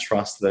having that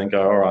trust, then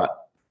go, all right,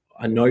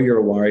 I know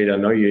you're worried. I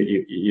know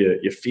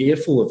you're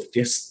fearful of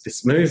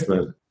this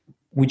movement.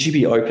 Would you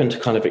be open to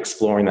kind of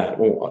exploring that?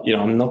 Well,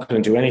 I'm not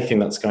going to do anything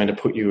that's going to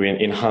put you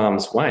in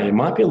harm's way. It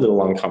might be a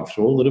little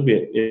uncomfortable, a little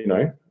bit,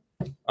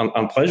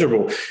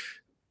 unpleasurable.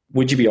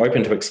 Would you be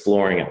open to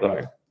exploring it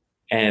though?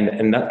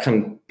 And that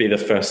can be the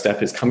first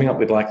step, is coming up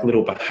with like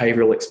little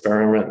behavioural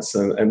experiments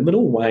and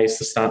little ways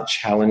to start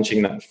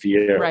challenging that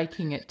fear.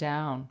 Breaking it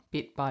down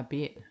bit by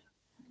bit.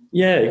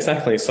 Yeah,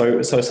 exactly.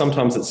 So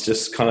sometimes it's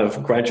just kind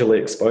of gradually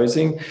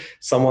exposing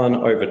someone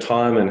over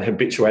time and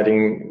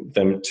habituating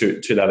them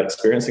to that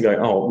experience and going,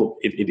 oh, look,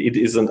 it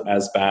isn't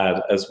as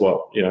bad as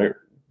what,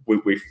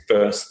 we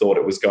first thought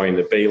it was going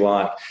to be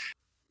like,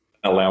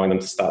 allowing them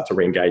to start to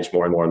re-engage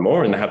more and more and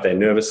more and have their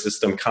nervous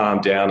system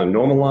calm down and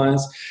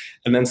normalize.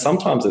 And then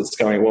sometimes it's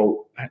going,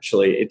 well,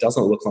 actually, it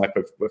doesn't look like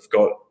we've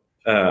got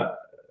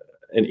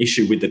an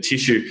issue with the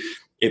tissue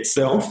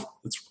itself.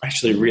 It's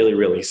actually really,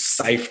 really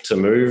safe to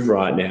move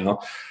right now.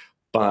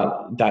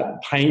 But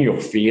that pain you're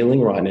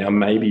feeling right now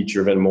may be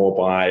driven more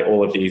by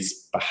all of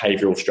these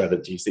behavioural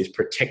strategies, these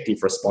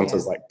protective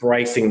responses like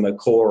bracing the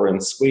core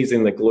and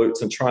squeezing the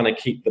glutes and trying to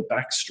keep the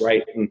back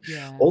straight. And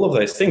all of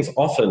those things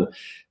often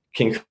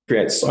can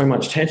create so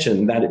much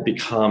tension that it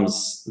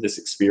becomes this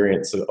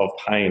experience of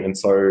pain. And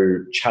so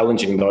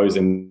challenging those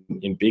in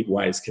big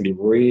ways can be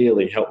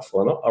really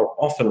helpful and are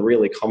often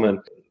really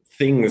common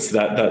things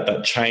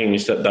that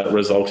change that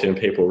result in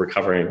people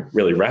recovering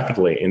really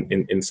rapidly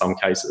in some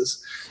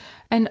cases.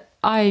 And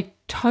I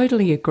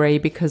totally agree,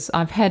 because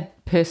I've had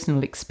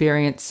personal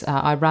experience.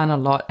 I run a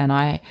lot and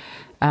I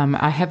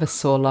have a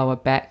sore lower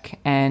back,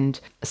 and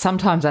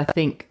sometimes I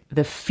think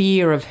the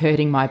fear of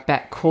hurting my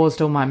back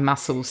caused all my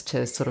muscles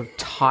to sort of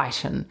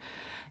tighten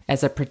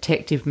as a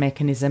protective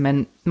mechanism.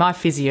 And my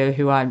physio,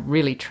 who I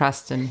really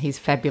trust and he's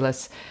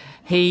fabulous,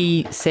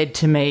 he said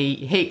to me,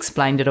 he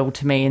explained it all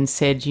to me and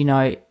said,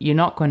 you're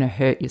not going to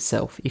hurt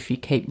yourself if you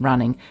keep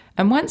running.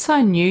 And once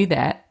I knew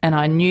that, and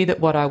I knew that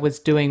what I was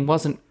doing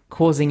wasn't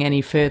causing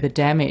any further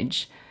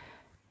damage,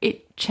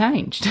 it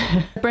changed.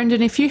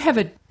 Brendan, if you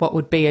have what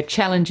would be a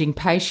challenging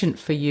patient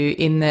for you,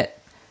 in that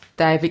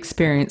they've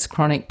experienced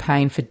chronic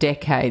pain for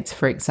decades,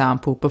 for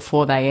example,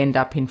 before they end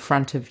up in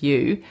front of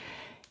you,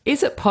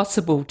 is it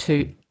possible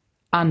to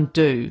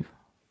undo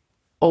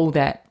all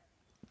that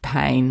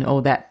pain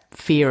or that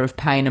fear of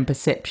pain and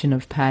perception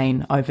of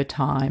pain over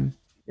time?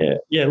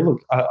 Yeah.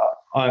 Look,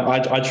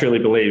 I truly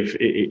believe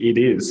it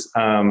is.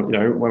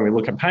 When we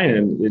look at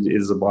pain, it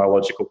is a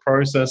biological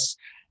process.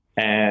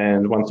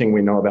 And one thing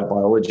we know about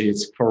biology,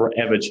 it's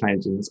forever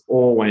changing. It's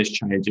always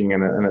changing,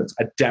 and it's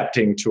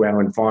adapting to our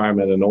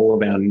environment and all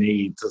of our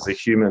needs as a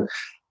human.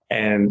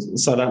 And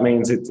so that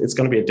means it's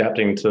going to be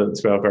adapting to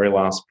our very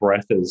last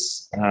breath,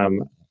 as a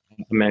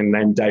man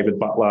named David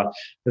Butler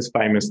has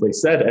famously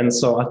said. And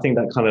so I think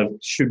that kind of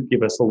should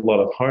give us a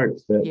lot of hope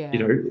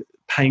that,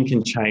 pain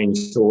can change,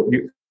 or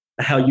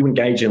how you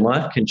engage in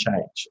life can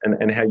change,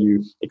 and how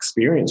you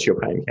experience your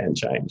pain can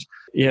change.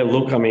 Yeah,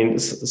 look, I mean,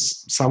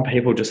 some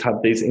people just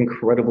have these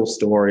incredible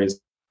stories,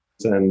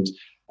 and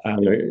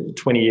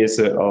 20 years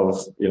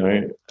of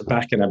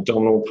back and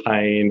abdominal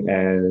pain,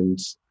 and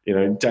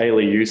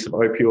daily use of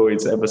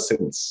opioids ever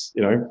since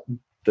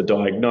the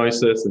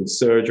diagnosis, and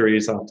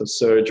surgeries after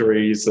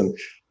surgeries, and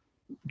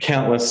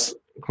countless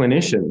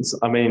clinicians.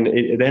 I mean,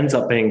 it ends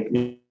up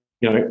being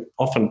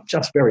often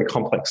just very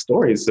complex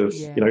stories of,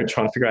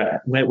 trying to figure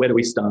out where do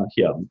we start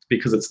here?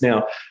 Because it's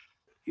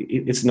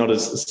not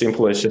as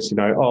simple as just,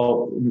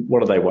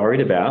 what are they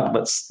worried about?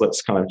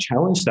 Let's kind of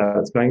challenge that.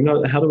 It's going,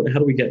 no, how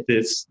do we get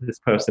this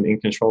person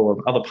in control of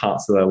other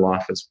parts of their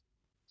life as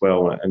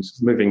well, and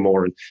just moving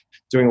more and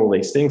doing all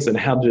these things? And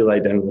how do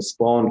they then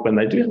respond when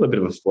they do have a bit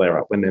of a flare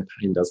up, when their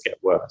pain does get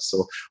worse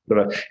or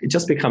whatever? It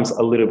just becomes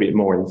a little bit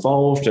more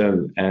involved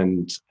and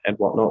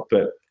whatnot.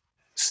 But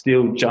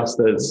still just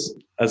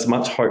as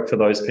much hope for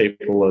those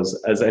people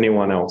as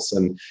anyone else.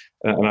 And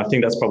I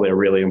think that's probably a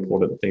really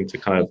important thing to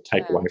kind of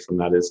take away from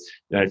that is,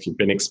 if you've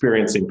been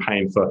experiencing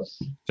pain for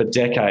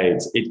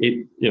decades,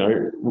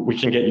 we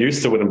can get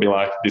used to it and be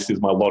like, this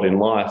is my lot in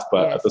life.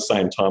 But at the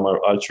same time,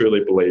 I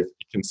truly believe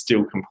it can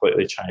still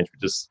completely change. We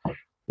just,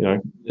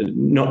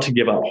 not to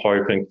give up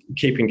hope and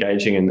keep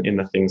engaging in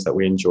the things that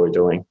we enjoy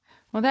doing.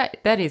 Well,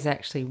 that is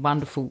actually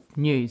wonderful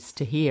news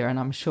to hear, and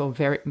I'm sure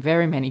very,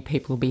 very many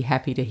people will be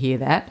happy to hear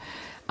that.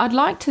 I'd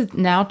like to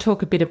now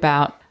talk a bit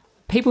about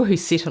people who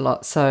sit a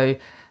lot. So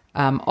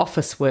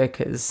office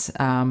workers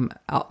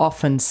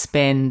often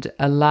spend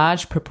a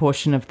large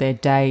proportion of their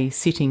day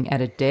sitting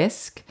at a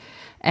desk.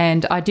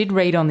 And I did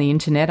read on the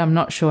internet, I'm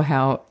not sure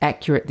how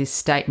accurate this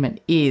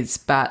statement is,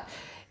 but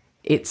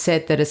it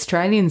said that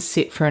Australians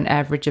sit for an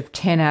average of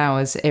 10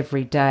 hours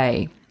every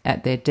day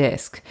at their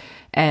desk.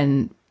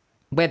 And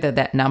whether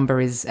that number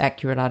is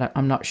accurate,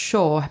 I'm not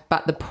sure.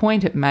 But the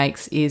point it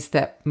makes is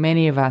that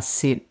many of us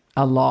sit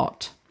a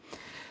lot.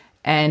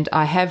 And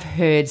I have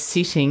heard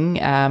sitting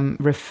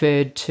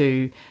referred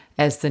to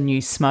as the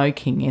new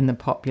smoking in the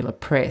popular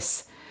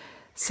press.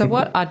 So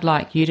what I'd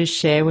like you to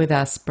share with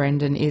us,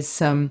 Brendan, is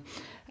some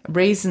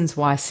reasons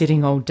why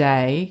sitting all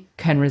day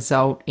can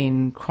result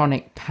in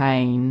chronic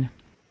pain.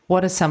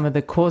 What are some of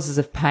the causes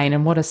of pain,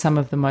 and what are some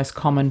of the most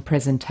common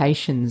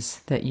presentations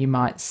that you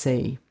might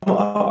see?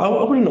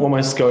 I wouldn't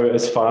almost go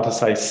as far to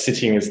say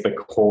sitting is the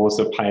cause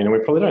of pain, and we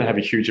probably don't have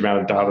a huge amount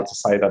of data to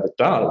say that it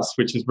does,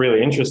 which is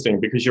really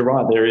interesting because you're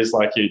right, there is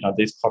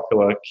these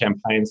popular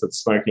campaigns that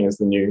smoking is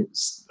the new,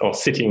 or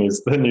sitting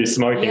is the new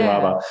smoking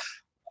rather,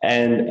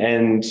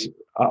 and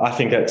I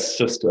think that's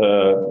just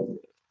sort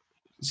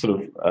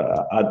of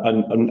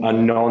a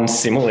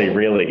non-simile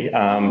really.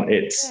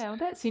 Well,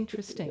 that's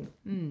interesting.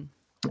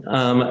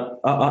 And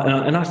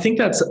I think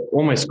that's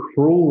almost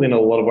cruel in a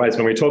lot of ways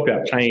when we talk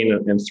about pain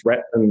and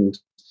threat, and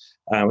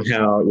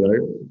how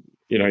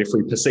if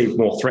we perceive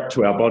more threat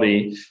to our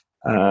body,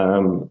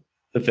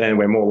 then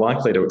we're more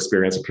likely to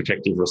experience a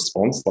protective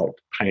response like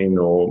pain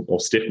or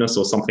stiffness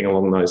or something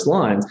along those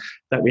lines.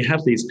 That we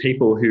have these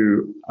people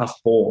who are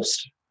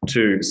forced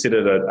to sit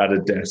at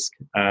a desk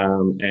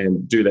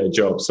and do their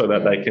job so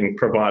that they can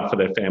provide for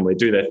their family,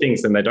 do their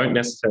things, and they don't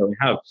necessarily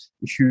have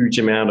a huge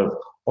amount of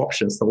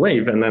options to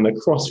leave. And then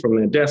across from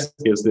their desk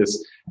is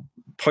this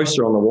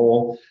poster on the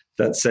wall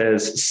that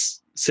says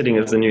sitting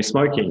is the new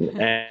smoking.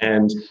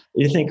 And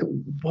you think,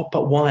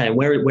 but why? And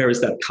where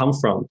has that come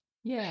from?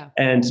 Yeah.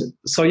 And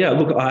so,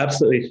 look, I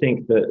absolutely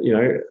think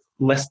that,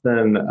 less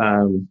than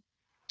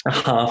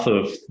half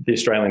of the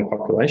Australian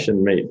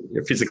population meet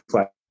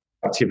physical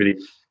activity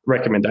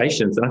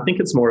recommendations. And I think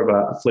it's more of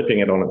a flipping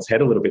it on its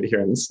head a little bit here.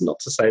 And it's not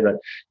to say that,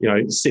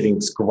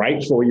 sitting's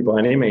great for you by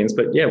any means,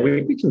 but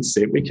we can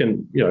sit, we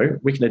can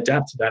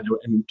adapt to that,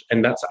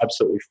 and that's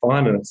absolutely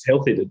fine, and it's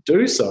healthy to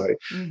do so.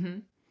 Mm-hmm.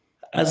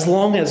 As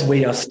long as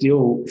we are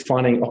still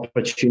finding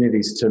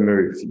opportunities to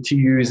move, to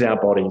use our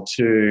body,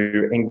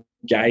 to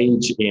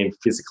engage in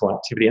physical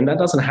activity. And that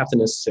doesn't have to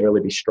necessarily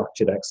be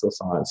structured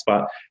exercise,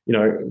 but,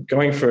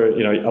 going for,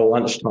 a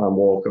lunchtime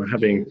walk, or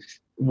having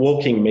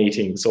walking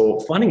meetings, or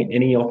finding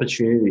any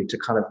opportunity to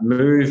kind of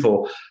move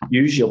or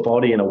use your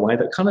body in a way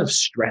that kind of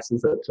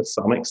stresses it to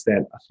some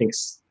extent, I think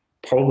is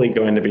probably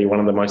going to be one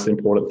of the most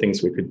important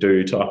things we could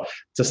do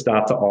to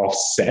start to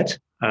offset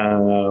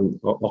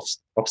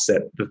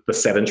the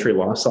sedentary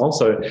lifestyle.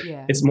 So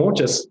it's more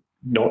just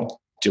not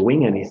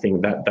doing anything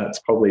that's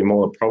probably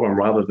more a problem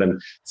rather than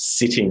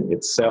sitting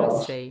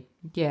itself. I see.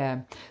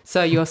 Yeah.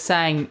 So you're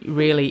saying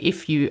really,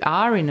 if you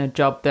are in a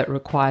job that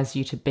requires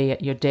you to be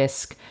at your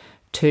desk,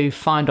 to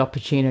find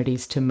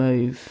opportunities to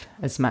move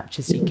as much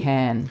as you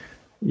can.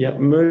 Yeah,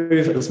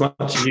 move as much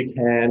as you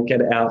can,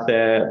 get out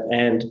there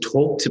and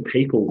talk to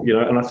people,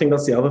 and I think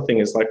that's the other thing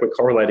is we're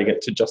correlating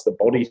it to just the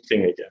body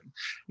thing again.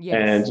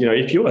 Yes. And,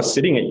 if you are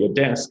sitting at your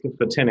desk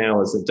for 10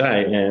 hours a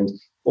day and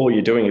all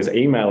you're doing is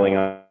emailing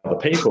other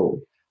people,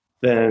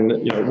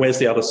 then, where's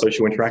the other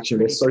social interaction?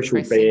 We're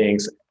social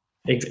beings.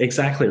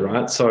 Exactly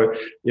right. So,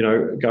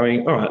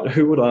 going, all right,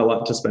 who would I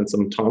like to spend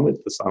some time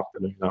with this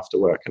afternoon after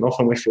work? And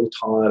often we feel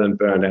tired and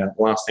burned out.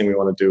 The last thing we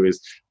want to do is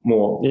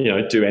more,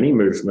 do any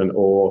movement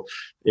or,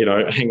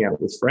 hang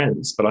out with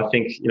friends. But I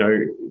think,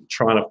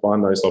 trying to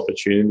find those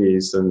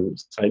opportunities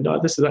and say, no,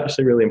 this is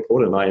actually really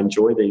important. I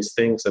enjoy these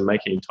things, and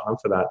making time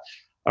for that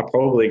are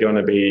probably going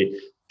to be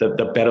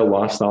the better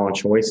lifestyle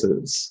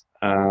choices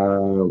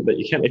that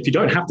you can. If you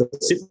don't have to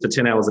sit for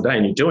 10 hours a day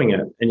and you're doing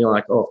it and you're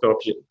like, oh,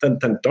 then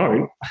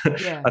don't.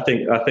 Yeah. I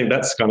think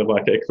that's kind of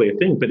like a clear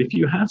thing. But if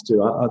you have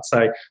to, I'd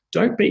say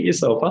don't beat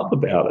yourself up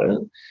about it,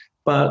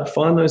 but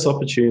find those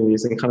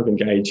opportunities and kind of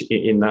engage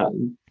in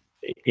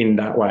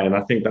that way. And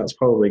I think that's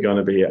probably going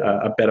to be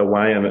a better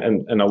way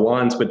and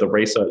aligns with the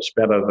research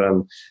better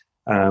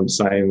than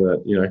saying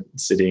that,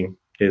 sitting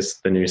is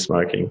the new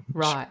smoking.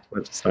 Right.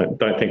 Which I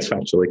don't think is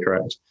factually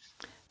correct.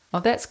 Oh,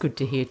 that's good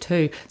to hear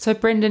too. So,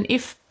 Brendan,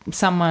 if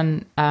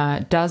someone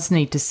does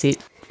need to sit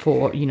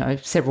for,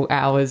 several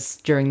hours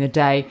during the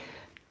day,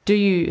 do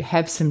you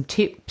have some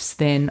tips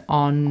then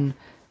on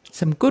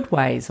some good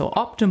ways or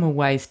optimal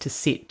ways to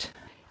sit?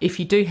 If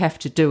you do have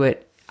to do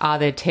it, are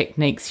there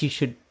techniques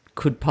you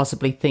could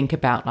possibly think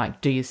about,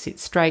 like do you sit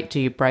straight, do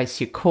you brace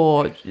your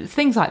core,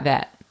 things like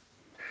that?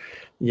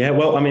 Yeah,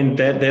 well, I mean,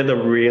 they're the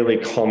really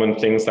common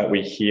things that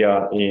we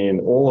hear in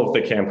all of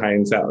the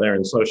campaigns out there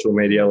in social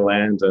media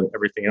land and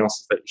everything else,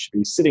 is that you should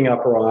be sitting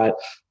upright,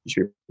 you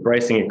should be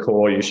bracing your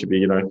core, you should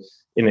be,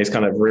 in these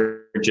kind of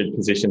rigid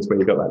positions where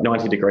you've got that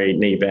 90-degree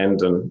knee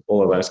bend and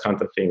all of those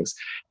kinds of things.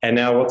 And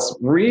now what's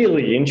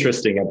really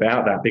interesting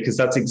about that, because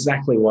that's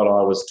exactly what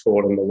I was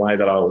taught and the way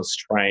that I was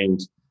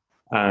trained,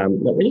 that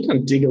when you kind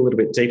of dig a little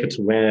bit deeper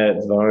to where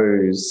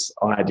those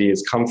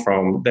ideas come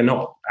from, they're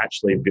not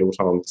actually built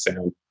on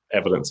sound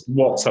evidence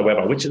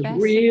whatsoever, which is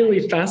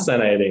really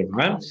fascinating,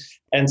 right?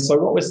 And so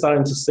what we're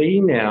starting to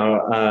see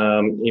now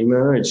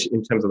emerge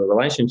in terms of the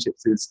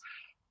relationships is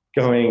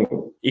going,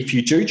 if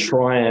you do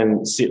try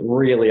and sit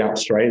really up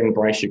straight and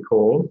brace your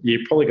core,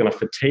 you're probably going to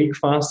fatigue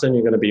faster and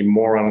you're going to be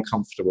more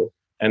uncomfortable.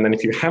 And then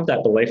if you have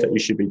that belief that you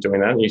should be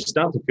doing that and you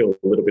start to feel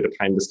a little bit of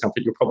pain,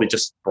 discomfort, you'll probably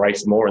just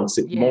brace more and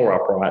sit more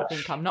upright. I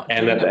think I'm not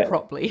doing it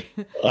properly.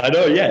 I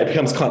know, yeah. It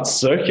becomes quite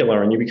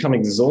circular and you become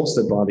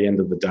exhausted by the end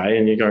of the day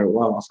and you're going,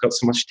 wow, I've got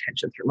so much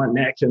tension through my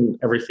neck and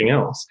everything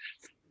else.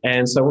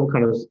 And so what we're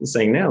kind of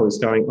seeing now is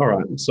going, all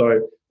right,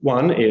 so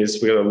one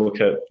is we've got to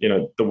look at,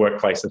 the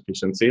workplace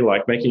efficiency,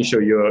 like making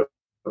sure you're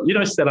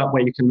set up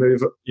where you can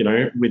move,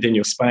 within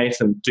your space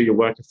and do your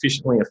work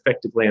efficiently,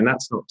 effectively, and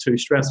that's not too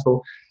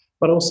stressful.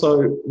 But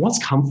also, what's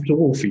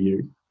comfortable for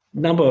you?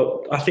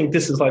 I think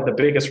this is like the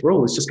biggest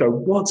rule, is just go,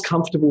 what's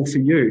comfortable for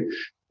you?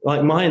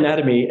 Like my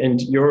anatomy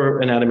and your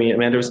anatomy,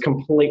 Amanda, is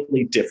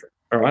completely different,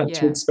 all right?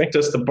 Yeah. To expect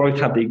us to both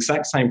have the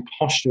exact same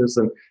postures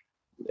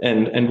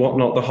and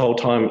whatnot the whole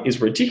time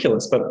is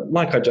ridiculous. But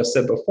like I just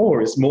said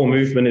before, is more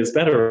movement is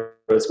better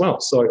as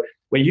well. So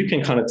where you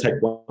can kind of take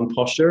one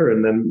posture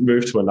and then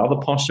move to another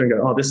posture and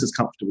go, oh, this is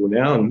comfortable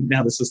now, and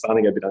now this is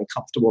starting to get a bit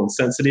uncomfortable and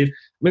sensitive,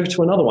 move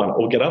to another one,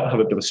 or get up, have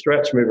a bit of a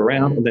stretch, move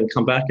around, and then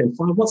come back and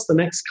find what's the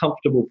next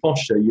comfortable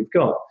posture you've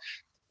got.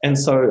 And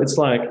so it's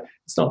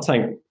not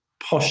saying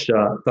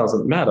posture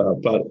doesn't matter,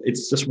 but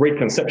it's just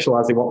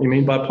reconceptualizing what we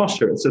mean by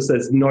posture. It's just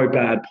there's no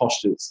bad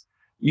postures.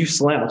 You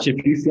slouch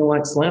if you feel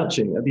like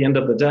slouching. At the end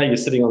of the day, you're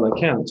sitting on the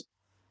couch.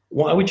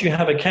 Why would you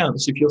have a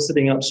couch if you're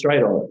sitting up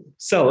straight on it?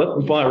 Sell it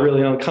and buy a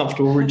really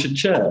uncomfortable rigid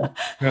chair,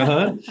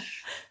 right?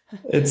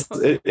 It's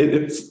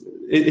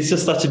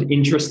just such an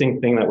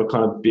interesting thing that we've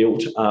kind of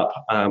built up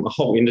a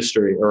whole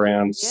industry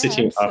around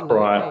sitting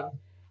upright.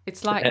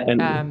 It's like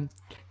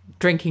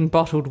drinking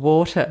bottled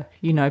water.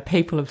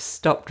 People have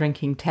stopped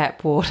drinking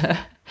tap water.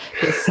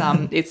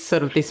 It's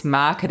sort of this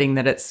marketing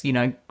that it's,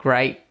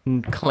 great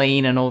and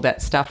clean and all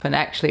that stuff, and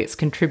actually it's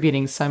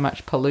contributing so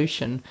much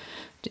pollution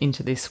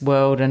into this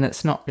world, and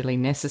it's not really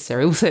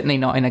necessary. Well, certainly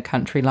not in a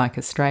country like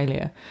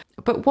Australia.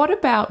 But what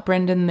about,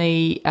 Brendan,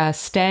 the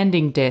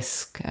standing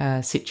desk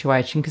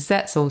situation? Because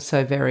that's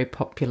also very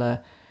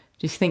popular.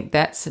 Do you think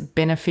that's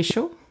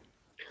beneficial?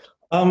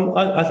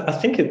 I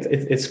think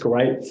it's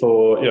great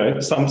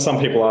for, some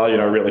people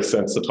are, really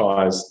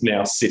sensitized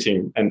now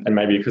sitting and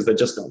maybe because they're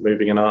just not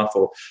moving enough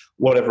or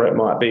whatever it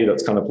might be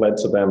that's kind of led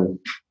to them,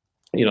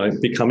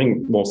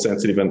 becoming more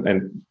sensitive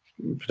and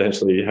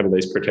potentially having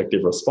these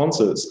protective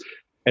responses.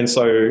 And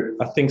so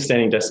I think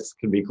standing desks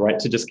can be great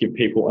to just give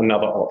people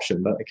another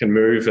option that they can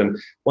move. And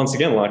once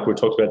again, like we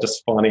talked about,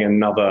 just finding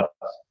another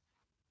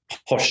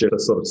posture to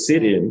sort of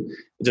sit in,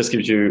 it just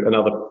gives you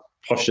another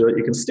posture that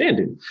you can stand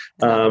in.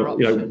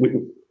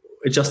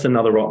 Just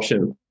another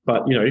option.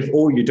 But, if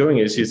all you're doing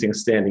is using a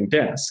standing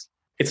desk,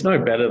 it's no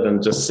better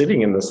than just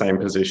sitting in the same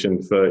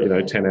position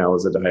for, 10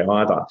 hours a day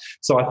either.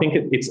 So I think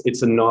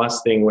it's a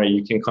nice thing where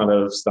you can kind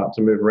of start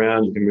to move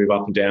around, you can move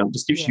up and down, it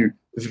just gives you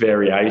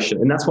variation.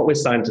 And that's what we're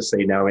starting to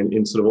see now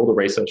in sort of all the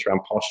research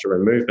around posture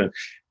and movement,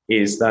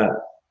 is that,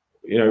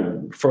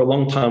 for a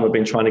long time we've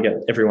been trying to get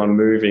everyone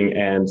moving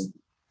and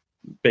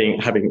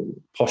having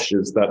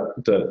postures that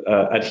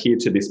adhere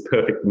to this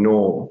perfect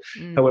norm.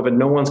 However,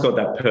 no one's got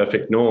that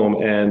perfect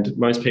norm, and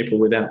most people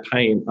without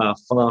pain are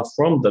far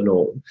from the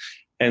norm.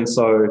 And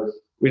so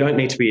we don't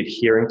need to be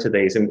adhering to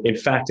these. And in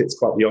fact, it's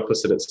quite the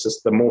opposite. It's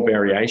just the more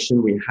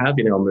variation we have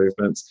in our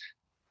movements,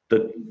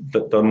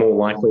 the more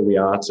likely we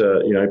are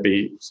to,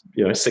 be,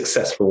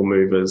 successful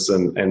movers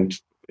and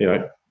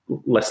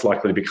less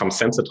likely to become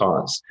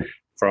sensitized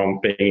from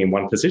being in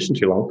one position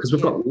too long, because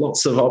we've got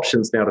lots of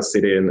options now to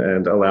sit in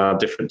and allow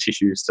different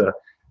tissues to,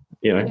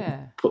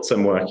 put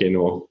some work in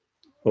or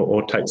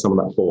take some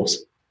of that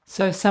force.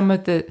 So some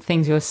of the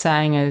things you're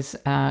saying is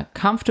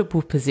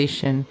comfortable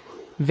position,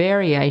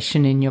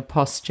 variation in your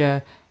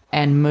posture,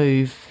 and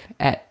move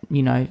at,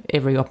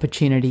 every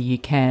opportunity you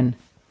can,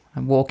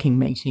 walking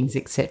meetings,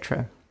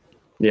 etc.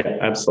 Yeah,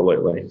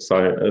 absolutely.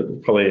 So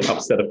probably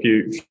upset a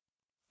few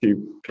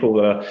people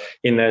that are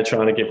in there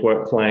trying to give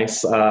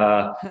workplace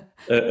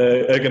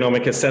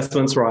ergonomic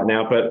assessments right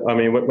now. But I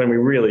mean, when we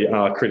really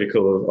are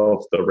critical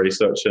of the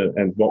research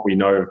and what we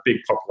know of big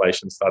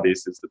population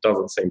studies, is it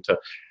doesn't seem to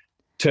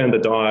turn the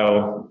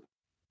dial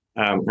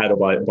added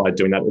by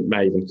doing that, it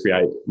may even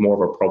create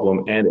more of a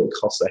problem, and it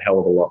costs a hell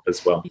of a lot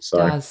as well. It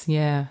does,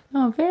 yeah.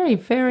 Oh, very,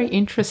 very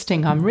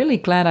interesting. I'm really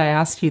glad I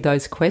asked you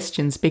those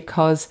questions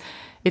because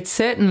it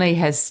certainly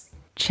has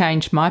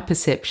changed my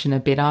perception a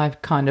bit.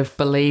 I've kind of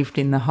believed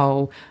in the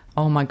whole,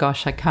 oh my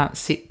gosh, I can't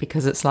sit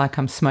because it's like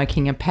I'm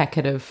smoking a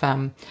packet of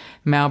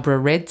Marlboro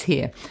Reds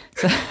here.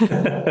 So,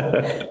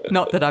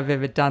 not that I've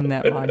ever done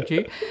that, mind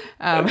you.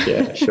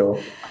 Yeah,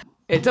 sure.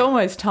 It's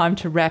almost time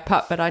to wrap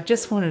up, but I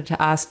just wanted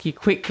to ask you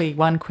quickly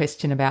one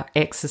question about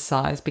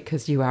exercise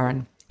because you are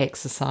an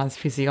exercise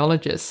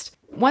physiologist.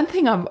 One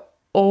thing I'm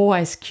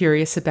always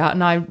curious about,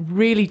 and I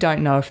really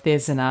don't know if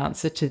there's an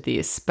answer to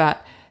this,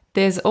 but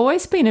there's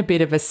always been a bit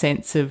of a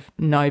sense of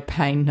no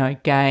pain, no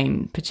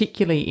gain,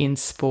 particularly in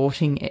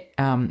sporting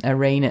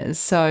arenas.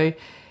 So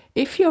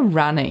if you're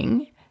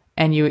running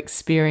and you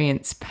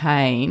experience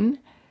pain,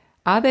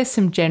 are there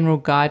some general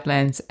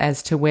guidelines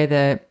as to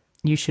whether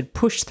you should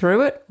push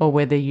through it or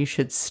whether you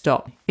should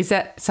stop? Is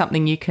that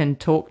something you can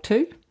talk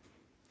to?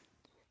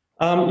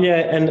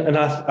 Yeah, and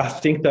I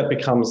think that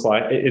becomes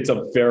like, it's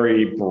a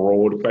very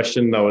broad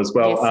question though as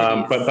well.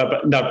 Yes, it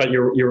is. But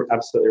you're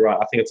absolutely right.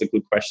 I think it's a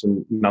good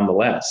question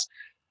nonetheless.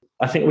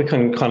 I think we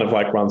can kind of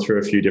like run through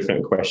a few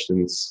different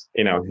questions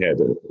in our head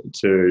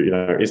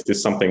to, is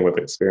this something we've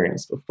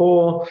experienced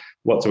before?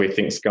 What do we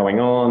think's going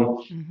on?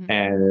 Mm-hmm.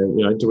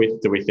 And, do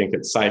we think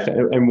it's safe?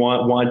 And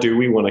why do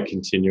we want to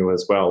continue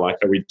as well? Like,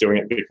 are we doing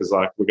it because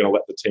like we're going to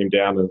let the team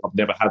down and I've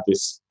never had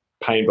this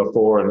pain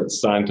before and it's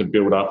starting to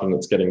build up and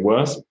it's getting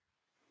worse?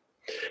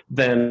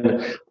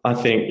 Then I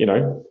think,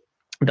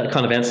 that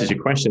kind of answers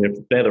your question. If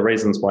they're the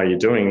reasons why you're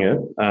doing it,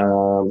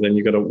 then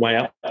you've got to weigh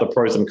up the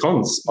pros and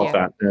cons of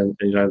that. And,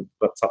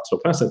 that's up to a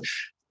person.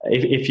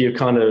 If you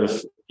kind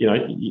of,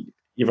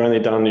 you've only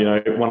done,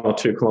 1 or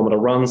 2 kilometre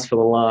runs for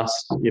the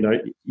last,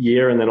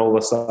 year, and then all of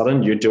a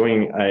sudden you're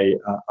doing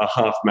a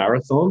half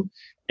marathon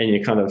and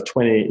you're kind of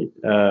 20,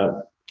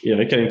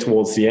 getting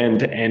towards the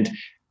end and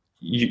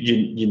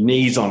your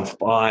knees on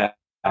fire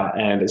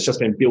and it's just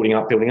been building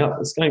up.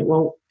 It's going,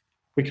 well,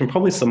 we can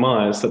probably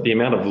surmise that the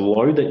amount of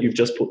load that you've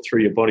just put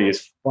through your body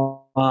is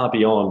far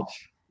beyond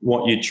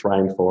what you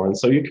trained for. And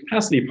so your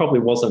capacity probably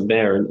wasn't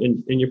there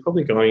and you're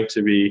probably going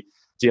to be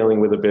dealing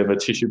with a bit of a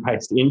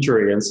tissue-based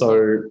injury. And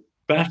so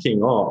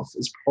backing off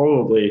is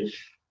probably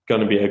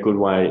going to be a good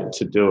way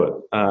to do it.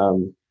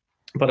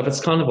 But if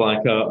it's kind of like,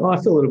 I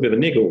feel a little bit of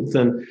a niggle,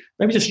 then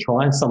maybe just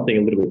try something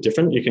a little bit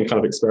different. You can kind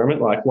of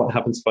experiment, like what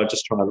happens if I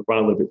just try to run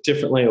a little bit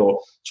differently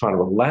or try to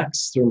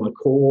relax through my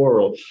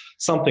core or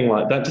something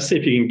like that, just see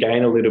if you can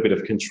gain a little bit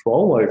of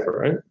control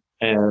over it.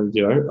 And,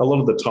 a lot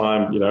of the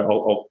time,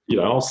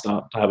 I'll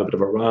start to have a bit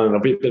of a run and a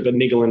bit of a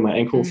niggle in my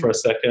ankle for a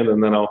second.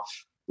 And then I'll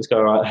just go,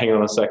 all right, hang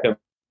on a second.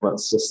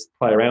 Let's just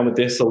play around with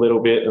this a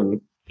little bit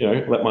and,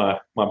 let my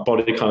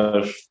body kind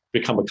of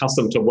become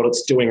accustomed to what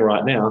it's doing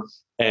right now,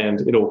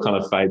 and it all kind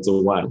of fades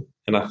away.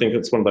 And I think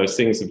it's one of those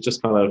things of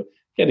just kind of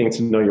getting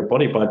to know your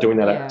body by doing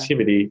that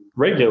activity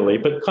regularly,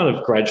 but kind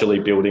of gradually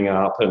building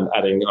up and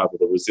adding either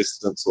the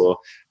resistance or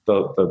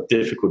the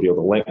difficulty or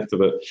the length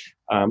of it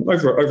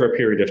over a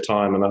period of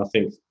time. And I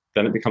think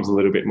then it becomes a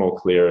little bit more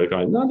clear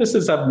going, no, this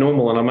is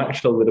abnormal and I'm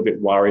actually a little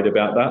bit worried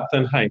about that.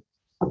 Then, hey,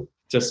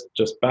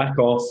 just back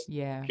off,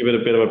 give it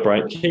a bit of a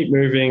break, keep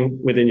moving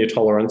within your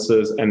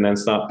tolerances and then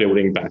start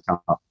building back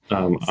up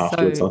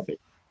afterwards, I think.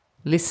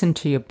 Listen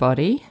to your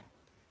body,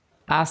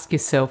 ask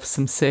yourself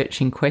some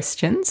searching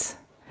questions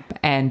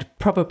and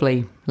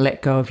probably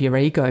let go of your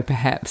ego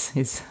perhaps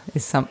is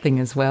something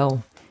as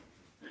well.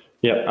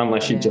 Yeah,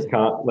 unless you just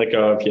can't let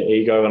go of your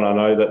ego. And I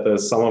know that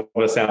there's some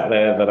of us out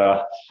there that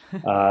are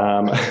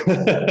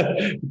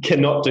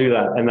cannot do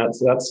that. And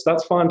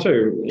that's fine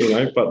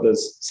too, but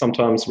there's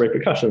sometimes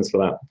repercussions for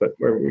that. But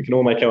we can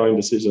all make our own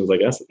decisions, I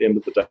guess, at the end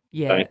of the day.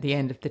 Yeah, at the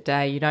end of the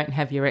day, you don't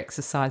have your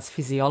exercise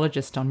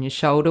physiologist on your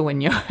shoulder when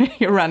you're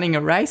running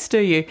a race, do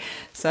you?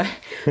 So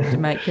to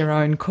make your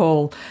own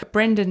call.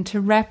 Brendan,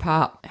 to wrap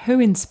up, who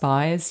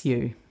inspires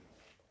you?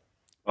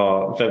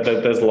 Oh,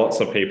 there's lots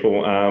of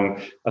people.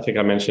 I think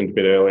I mentioned a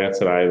bit earlier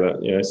today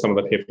that, some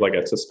of the people I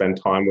get to spend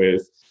time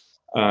with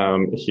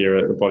here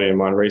at the Body and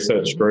Mind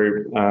Research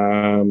Group,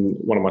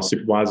 one of my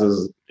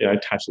supervisors,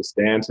 Tasha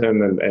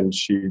Stanton, and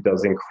she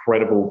does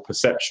incredible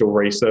perceptual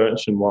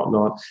research and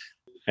whatnot,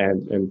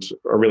 and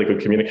a really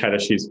good communicator.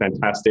 She's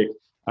fantastic.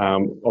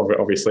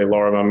 Obviously,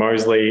 Lorimer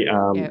Mosley,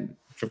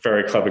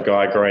 very clever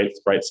guy,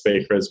 great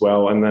speaker as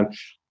well. And then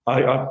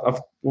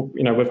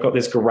we've got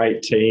this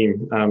great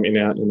team in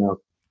our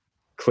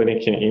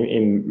clinic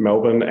in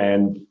Melbourne,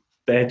 and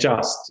they're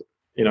just,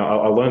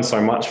 I learned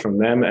so much from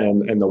them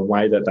and the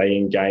way that they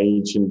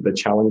engage in the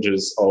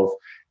challenges of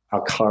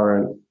our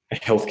current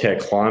healthcare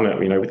climate,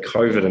 with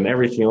COVID and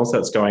everything else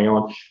that's going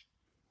on.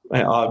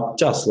 I've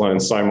just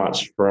learned so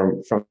much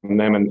from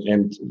them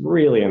and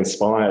really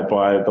inspired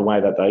by the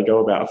way that they go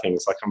about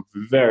things. Like, I'm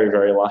very,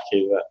 very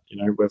lucky that,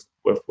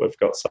 we've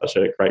got such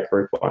a great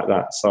group like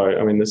that. So,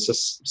 there's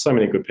just so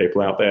many good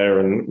people out there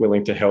and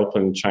willing to help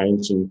and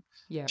change and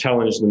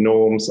challenge the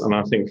norms. And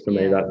I think for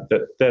me that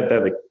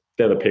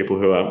they're the people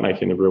who are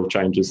making the real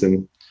changes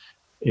in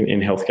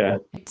in healthcare.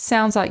 It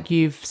sounds like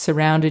you've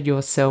surrounded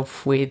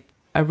yourself with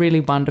a really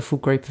wonderful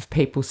group of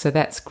people, so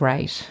that's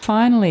great.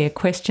 Finally, a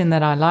question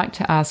that I like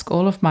to ask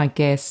all of my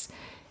guests: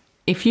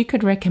 if you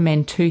could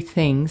recommend 2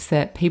 things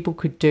that people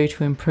could do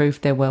to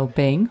improve their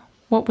well-being,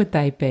 what would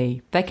they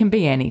be? They can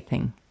be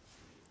anything.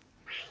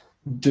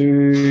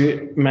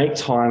 Do make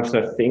time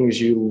for things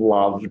you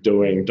love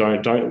doing.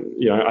 Don't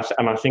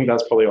and I think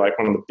that's probably like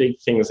one of the big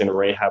things in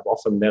rehab.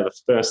 Often they're the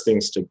first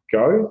things to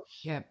go.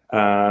 Yep.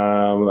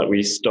 That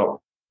we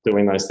stop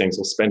doing those things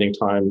or spending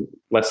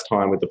less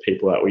time with the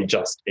people that we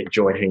just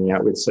enjoy hanging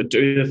out with. So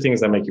do the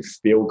things that make you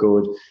feel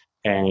good,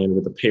 and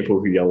with the people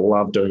who you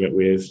love doing it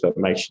with, that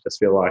makes you just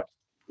feel like,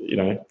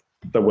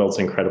 the world's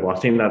incredible. I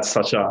think that's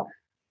such a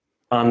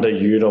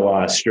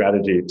underutilized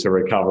strategy to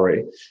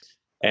recovery.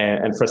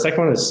 And for a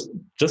second one is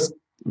just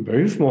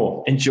move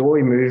more. Enjoy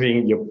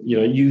moving,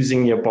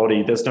 using your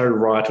body. There's no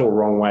right or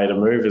wrong way to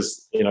move,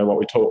 as what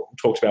we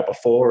talked about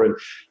before. And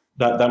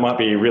that might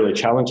be really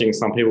challenging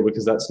some people,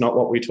 because that's not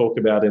what we talk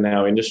about in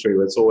our industry,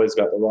 where it's always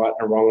about the right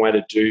and wrong way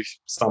to do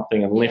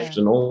something and lift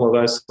and all of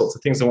those sorts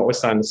of things. And what we're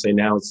starting to see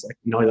now is like,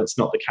 no, that's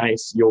not the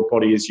case. Your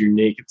body is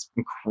unique. It's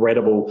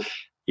incredible.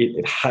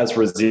 It has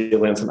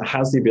resilience, and it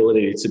has the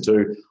ability to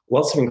do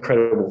lots of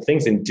incredible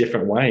things in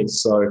different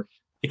ways. So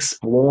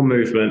explore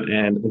movement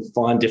and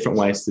find different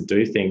ways to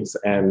do things.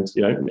 And,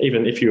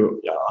 even if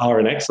you are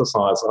an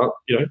exerciser,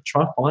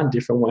 try to find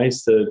different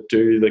ways to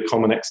do the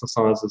common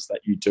exercises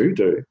that you do,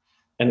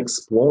 and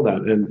explore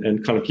that,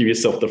 and kind of give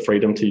yourself the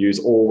freedom to use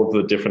all of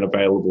the different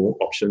available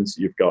options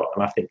you've got.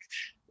 And I think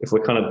if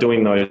we're kind of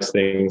doing those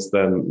things,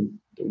 then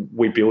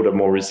we build a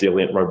more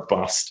resilient,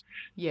 robust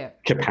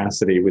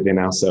capacity within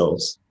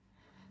ourselves.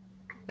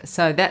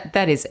 So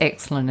that is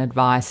excellent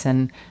advice,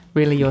 and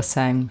really you're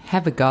saying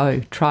have a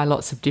go, try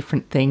lots of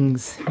different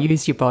things,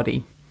 use your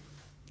body.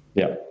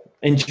 Yeah,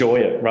 enjoy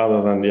it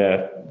rather than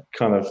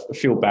kind of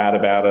feel bad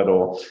about it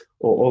or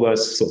all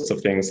those sorts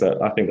of things.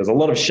 That I think there's a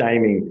lot of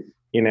shaming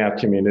in our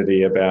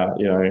community about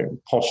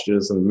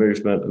postures and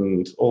movement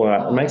and all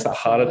that. It makes it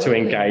harder to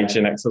engage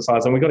in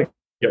exercise, and we've got to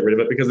get rid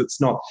of it, because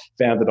it's not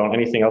founded on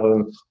anything other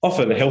than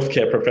often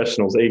healthcare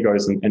professionals'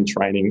 egos and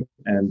training.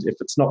 And if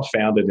it's not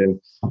founded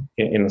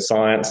in the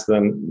science,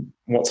 then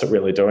what's it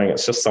really doing?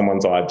 It's just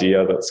someone's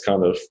idea that's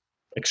kind of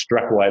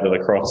extrapolated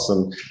across,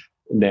 and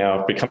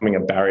now becoming a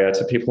barrier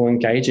to people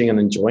engaging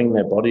and enjoying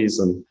their bodies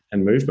and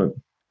movement.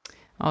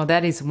 Oh,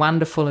 that is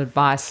wonderful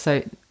advice.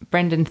 So,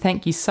 Brendan,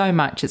 thank you so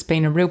much. It's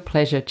been a real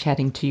pleasure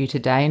chatting to you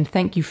today, and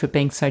thank you for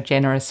being so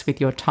generous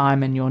with your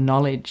time and your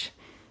knowledge.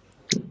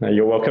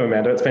 You're welcome,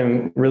 Amanda. It's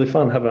been really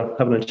fun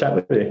having a chat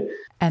with you.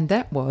 And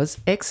that was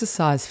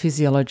exercise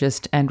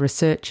physiologist and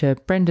researcher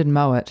Brendan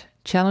Mowat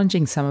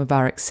challenging some of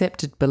our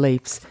accepted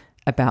beliefs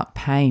about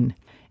pain.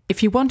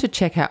 If you want to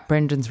check out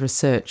Brendan's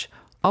research,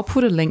 I'll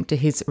put a link to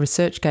his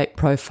ResearchGate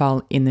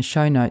profile in the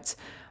show notes,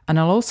 and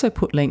I'll also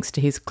put links to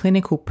his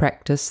clinical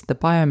practice, the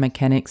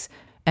biomechanics,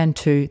 and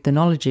to the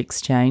Knowledge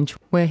Exchange,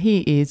 where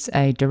he is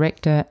a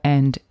director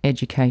and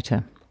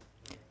educator.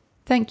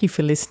 Thank you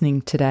for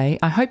listening today.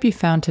 I hope you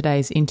found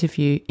today's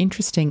interview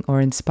interesting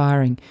or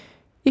inspiring.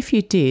 If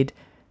you did,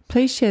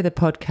 please share the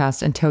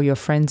podcast and tell your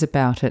friends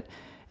about it.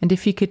 And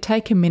if you could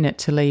take a minute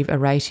to leave a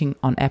rating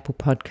on Apple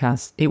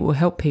Podcasts, it will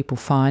help people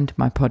find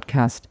my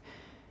podcast.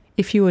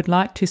 If you would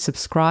like to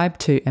subscribe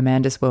to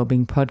Amanda's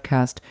Wellbeing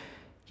Podcast,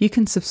 you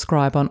can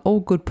subscribe on all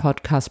good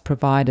podcast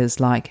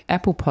providers like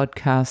Apple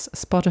Podcasts,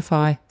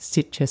 Spotify,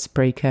 Stitcher,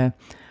 Spreaker,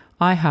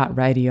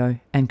 iHeartRadio,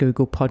 and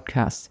Google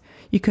Podcasts.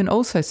 You can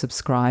also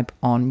subscribe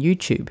on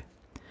YouTube.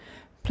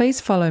 Please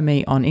follow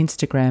me on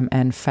Instagram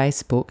and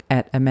Facebook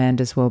at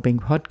Amanda's Wellbeing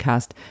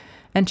Podcast,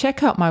 and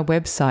check out my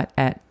website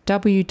at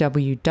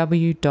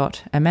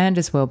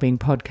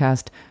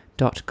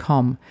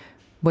www.amandaswellbeingpodcast.com,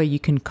 where you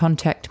can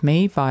contact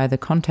me via the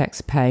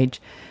contacts page.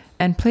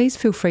 And please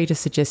feel free to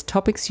suggest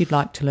topics you'd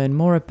like to learn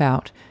more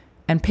about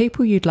and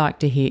people you'd like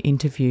to hear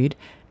interviewed,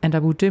 and I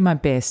will do my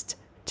best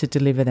to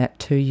deliver that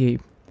to you.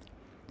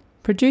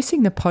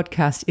 Producing the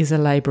podcast is a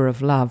labour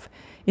of love.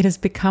 It has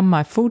become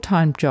my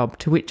full-time job,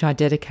 to which I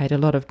dedicate a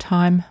lot of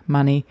time,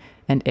 money,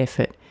 and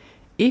effort.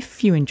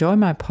 If you enjoy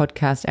my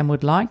podcast and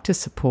would like to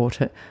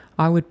support it,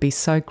 I would be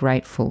so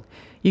grateful.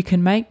 You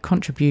can make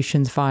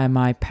contributions via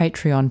my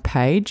Patreon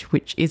page,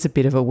 which is a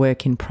bit of a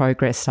work in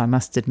progress, I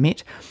must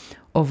admit,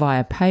 or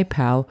via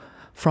PayPal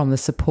from the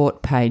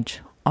support page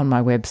on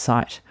my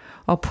website.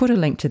 I'll put a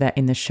link to that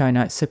in the show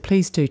notes, so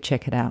please do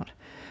check it out.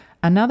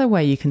 Another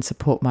way you can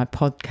support my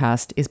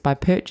podcast is by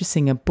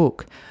purchasing a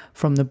book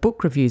from the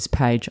book reviews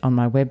page on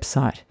my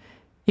website.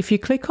 If you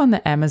click on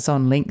the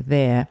Amazon link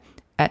there,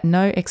 at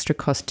no extra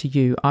cost to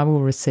you, I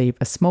will receive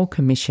a small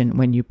commission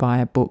when you buy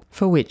a book,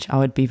 for which I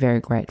would be very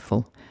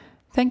grateful.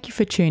 Thank you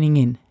for tuning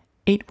in.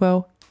 Eat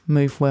well,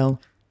 move well,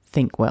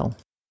 think well.